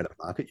world, the greater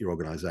market, your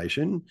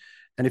organization.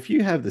 And if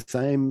you have the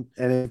same,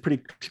 and a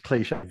pretty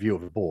cliche view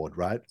of a board,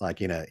 right?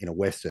 Like in a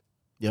Western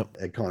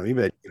economy,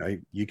 but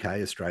UK,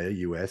 Australia,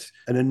 US,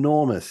 an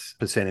enormous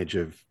percentage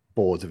of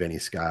boards of any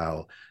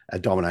scale are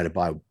dominated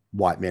by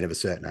white men of a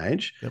certain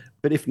age.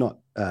 But if not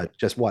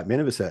just white men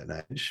of a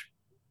certain age,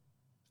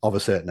 of a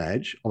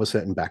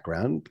certain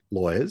background,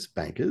 lawyers,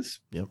 bankers,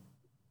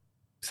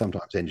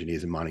 sometimes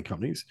engineers in mining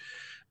companies,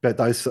 but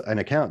those and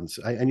accountants.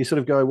 And you sort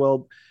of go,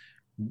 well,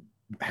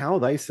 how are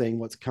they seeing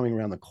what's coming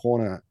around the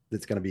corner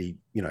that's going to be,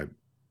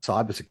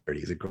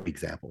 cybersecurity is a great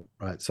example,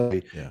 right?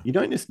 So you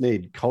don't just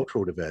need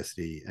cultural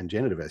diversity and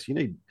gender diversity.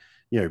 You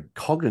need,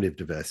 cognitive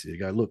diversity to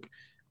go, look,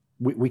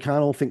 we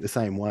can't all think the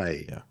same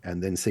way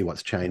and then see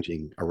what's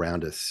changing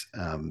around us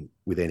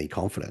with any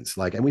confidence.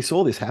 Like, and we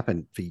saw this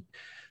happen for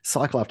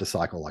cycle after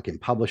cycle, like in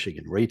publishing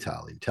and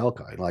retail, in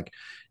telco. Like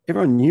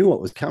everyone knew what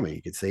was coming.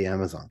 You could see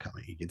Amazon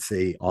coming. You could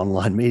see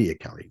online media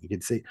coming. You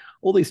could see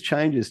all these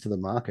changes to the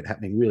market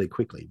happening really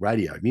quickly,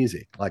 radio,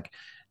 music,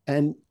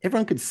 and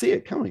everyone could see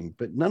it coming,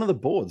 but none of the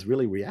boards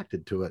really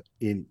reacted to it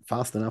in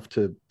fast enough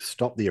to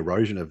stop the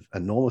erosion of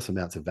enormous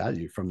amounts of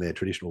value from their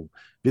traditional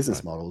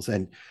business models.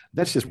 And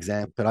that's just an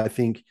example. But I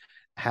think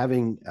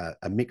having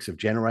a mix of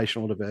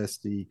generational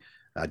diversity,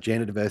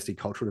 gender diversity,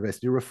 cultural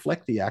diversity to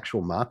reflect the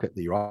actual market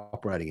that you're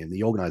operating in,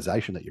 the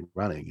organization that you're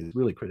running is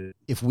really critical.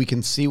 If we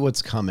can see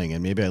what's coming,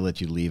 and maybe I let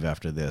you leave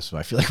after this, but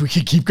I feel like we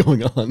could keep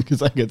going on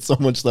because I get so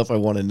much stuff I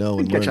want to know.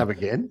 We can catch up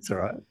again. It's all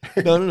right.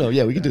 No.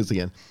 Yeah, we can do this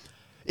again.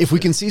 If we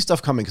can see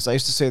stuff coming, because I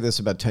used to say this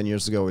about 10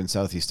 years ago in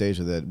Southeast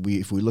Asia, that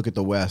if we look at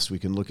the West, we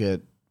can look at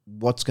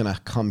what's going to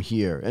come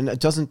here. And it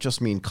doesn't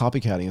just mean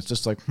copycatting. It's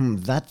just like,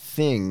 that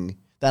thing,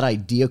 that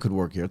idea could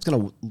work here. It's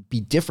going to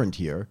be different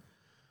here,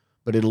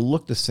 but it'll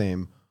look the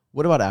same.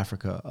 What about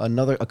Africa?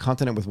 A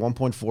continent with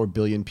 1.4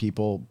 billion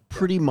people,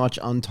 pretty much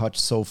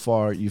untouched so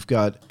far. You've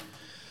got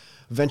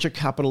venture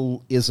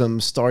capitalism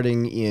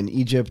starting in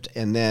Egypt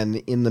and then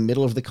in the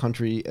middle of the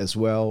country as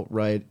well,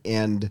 right?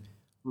 And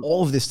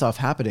all of this stuff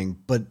happening,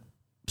 but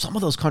some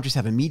of those countries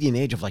have a median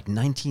age of like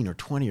 19 or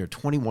 20 or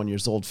 21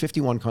 years old,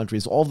 51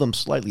 countries, all of them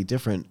slightly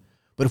different.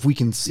 But if we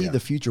can see the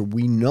future,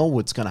 we know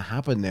what's going to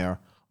happen there.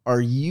 Are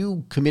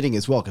you committing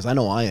as well? Because I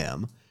know I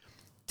am,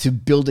 to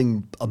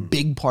building a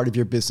big part of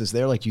your business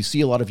there. Like, you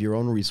see a lot of your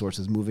own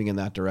resources moving in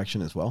that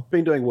direction as well.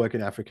 Been doing work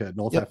in Africa,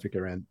 North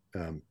Africa,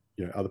 and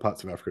other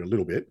parts of Africa a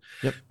little bit,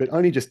 but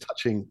only just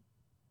touching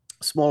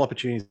small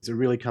opportunities are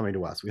really coming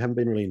to us. We haven't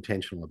been really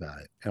intentional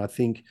about it. And I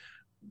think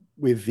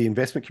with the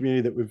investment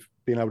community that we've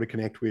been able to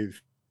connect with,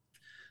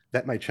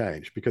 that may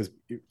change, because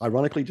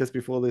ironically, just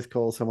before this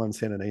call, someone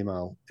sent an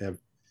email,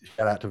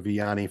 shout out to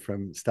Vianney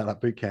from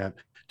Startup Bootcamp,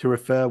 to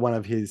refer one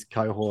of his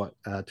cohort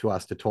to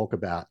us to talk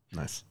about,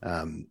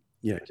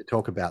 to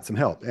talk about some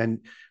help. And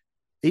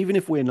even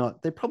if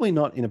they're probably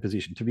not in a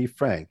position, to be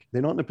frank,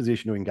 they're not in a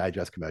position to engage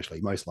us commercially,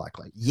 most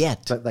likely.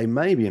 Yet. But they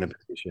may be in a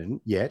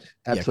position,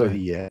 absolutely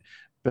yet.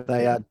 But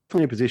they are definitely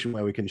in a position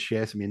where we can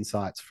share some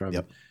insights from,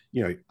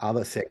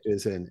 other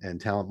sectors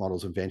and talent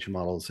models and venture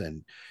models.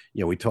 And,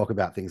 we talk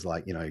about things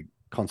like,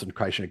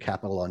 concentration of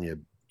capital on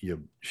your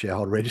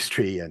shareholder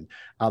registry and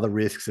other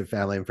risks of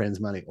family and friends'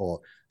 money,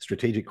 or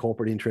strategic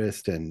corporate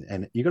interest.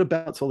 And you've got to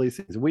balance all these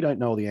things. We don't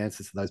know all the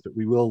answers to those, but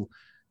we will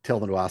tell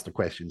them to ask the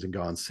questions and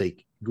go and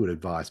seek good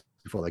advice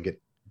before they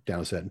get down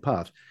a certain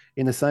path.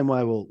 In the same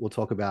way, we'll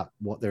talk about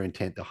what their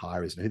intent to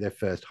hire is and who their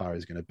first hire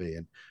is going to be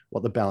and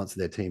what the balance of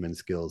their team and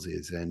skills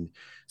is. And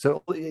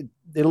so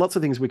there are lots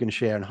of things we can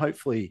share, and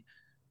hopefully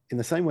in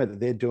the same way that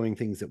they're doing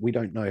things that we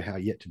don't know how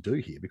yet to do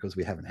here because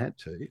we haven't had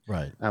to,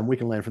 we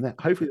can learn from that.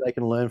 Hopefully they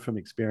can learn from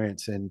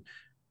experience and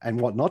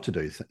what not to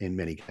do in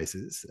many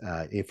cases.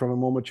 From a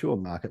more mature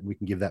market, we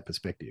can give that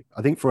perspective.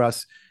 I think for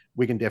us,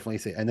 we can definitely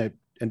see, and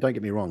don't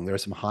get me wrong, there are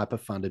some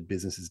hyper-funded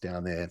businesses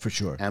down there. For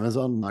sure.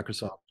 Amazon,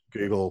 Microsoft,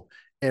 Google,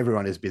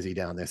 everyone is busy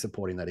down there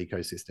supporting that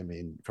ecosystem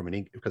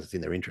because it's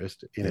in their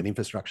interest, in an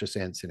infrastructure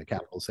sense, in a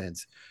capital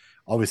sense.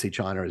 Obviously,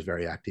 China is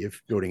very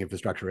active, building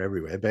infrastructure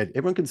everywhere, but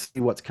everyone can see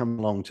what's coming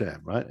long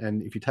term, right?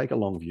 And if you take a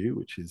long view,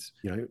 which is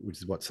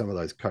what some of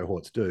those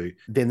cohorts do,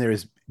 then there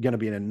is going to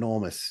be an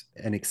enormous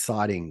and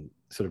exciting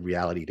sort of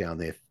reality down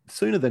there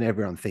sooner than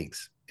everyone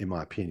thinks, in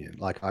my opinion.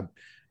 Like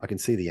I can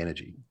see the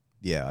energy.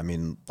 Yeah, I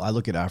mean, I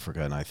look at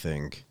Africa and I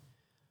think,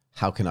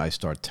 how can I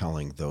start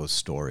telling those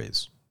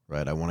stories,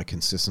 right? I want to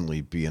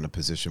consistently be in a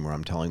position where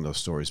I'm telling those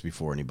stories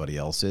before anybody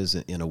else is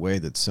in a way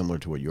that's similar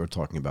to what you're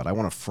talking about. I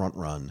want to front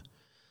run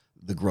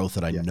the growth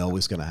that I know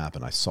is going to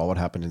happen. I saw what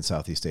happened in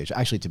Southeast Asia.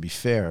 Actually, to be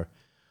fair,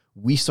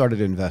 we started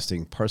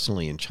investing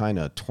personally in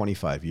China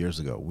 25 years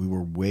ago. We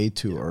were way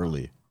too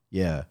early.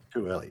 Yeah.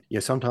 Too early. Yeah,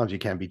 sometimes you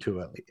can be too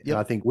early. Yep. And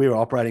I think we were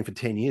operating for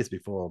 10 years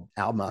before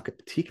our market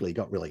particularly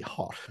got really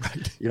hot.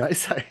 Right.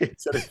 So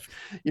it's sort of,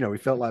 we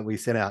felt like we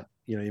sent out,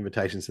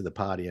 invitations to the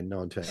party and no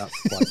one turned up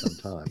for quite some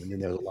time. And then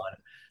there was a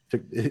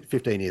line,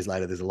 15 years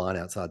later, there's a line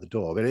outside the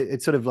door. But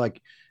it's sort of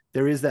like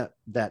there is that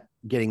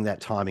getting that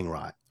timing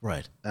right.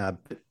 Right.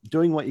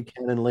 Doing what you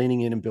can and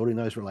leaning in and building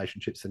those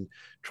relationships and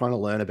trying to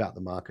learn about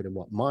the market and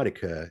what might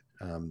occur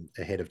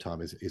ahead of time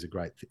is a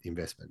great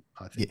investment,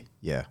 I think.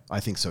 Yeah, I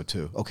think so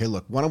too. Okay,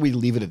 look, why don't we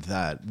leave it at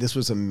that? This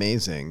was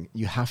amazing.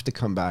 You have to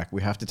come back.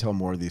 We have to tell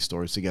more of these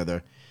stories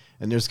together.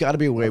 And there's got to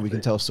be a way we can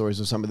tell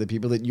stories of some of the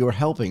people that you're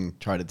helping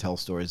try to tell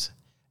stories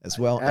as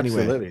well.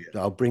 Absolutely. Anyway,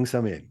 I'll bring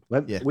some in.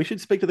 We should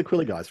speak to the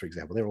Quilly guys, for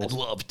example. They're awesome.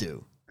 I'd love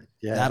to.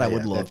 Yeah, that I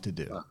would love to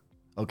do.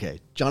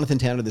 Okay. Jonathan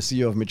Tanner, the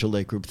CEO of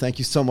MitchelLake Group. Thank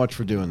you so much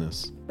for doing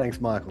this. Thanks,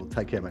 Michael.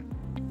 Take care, mate.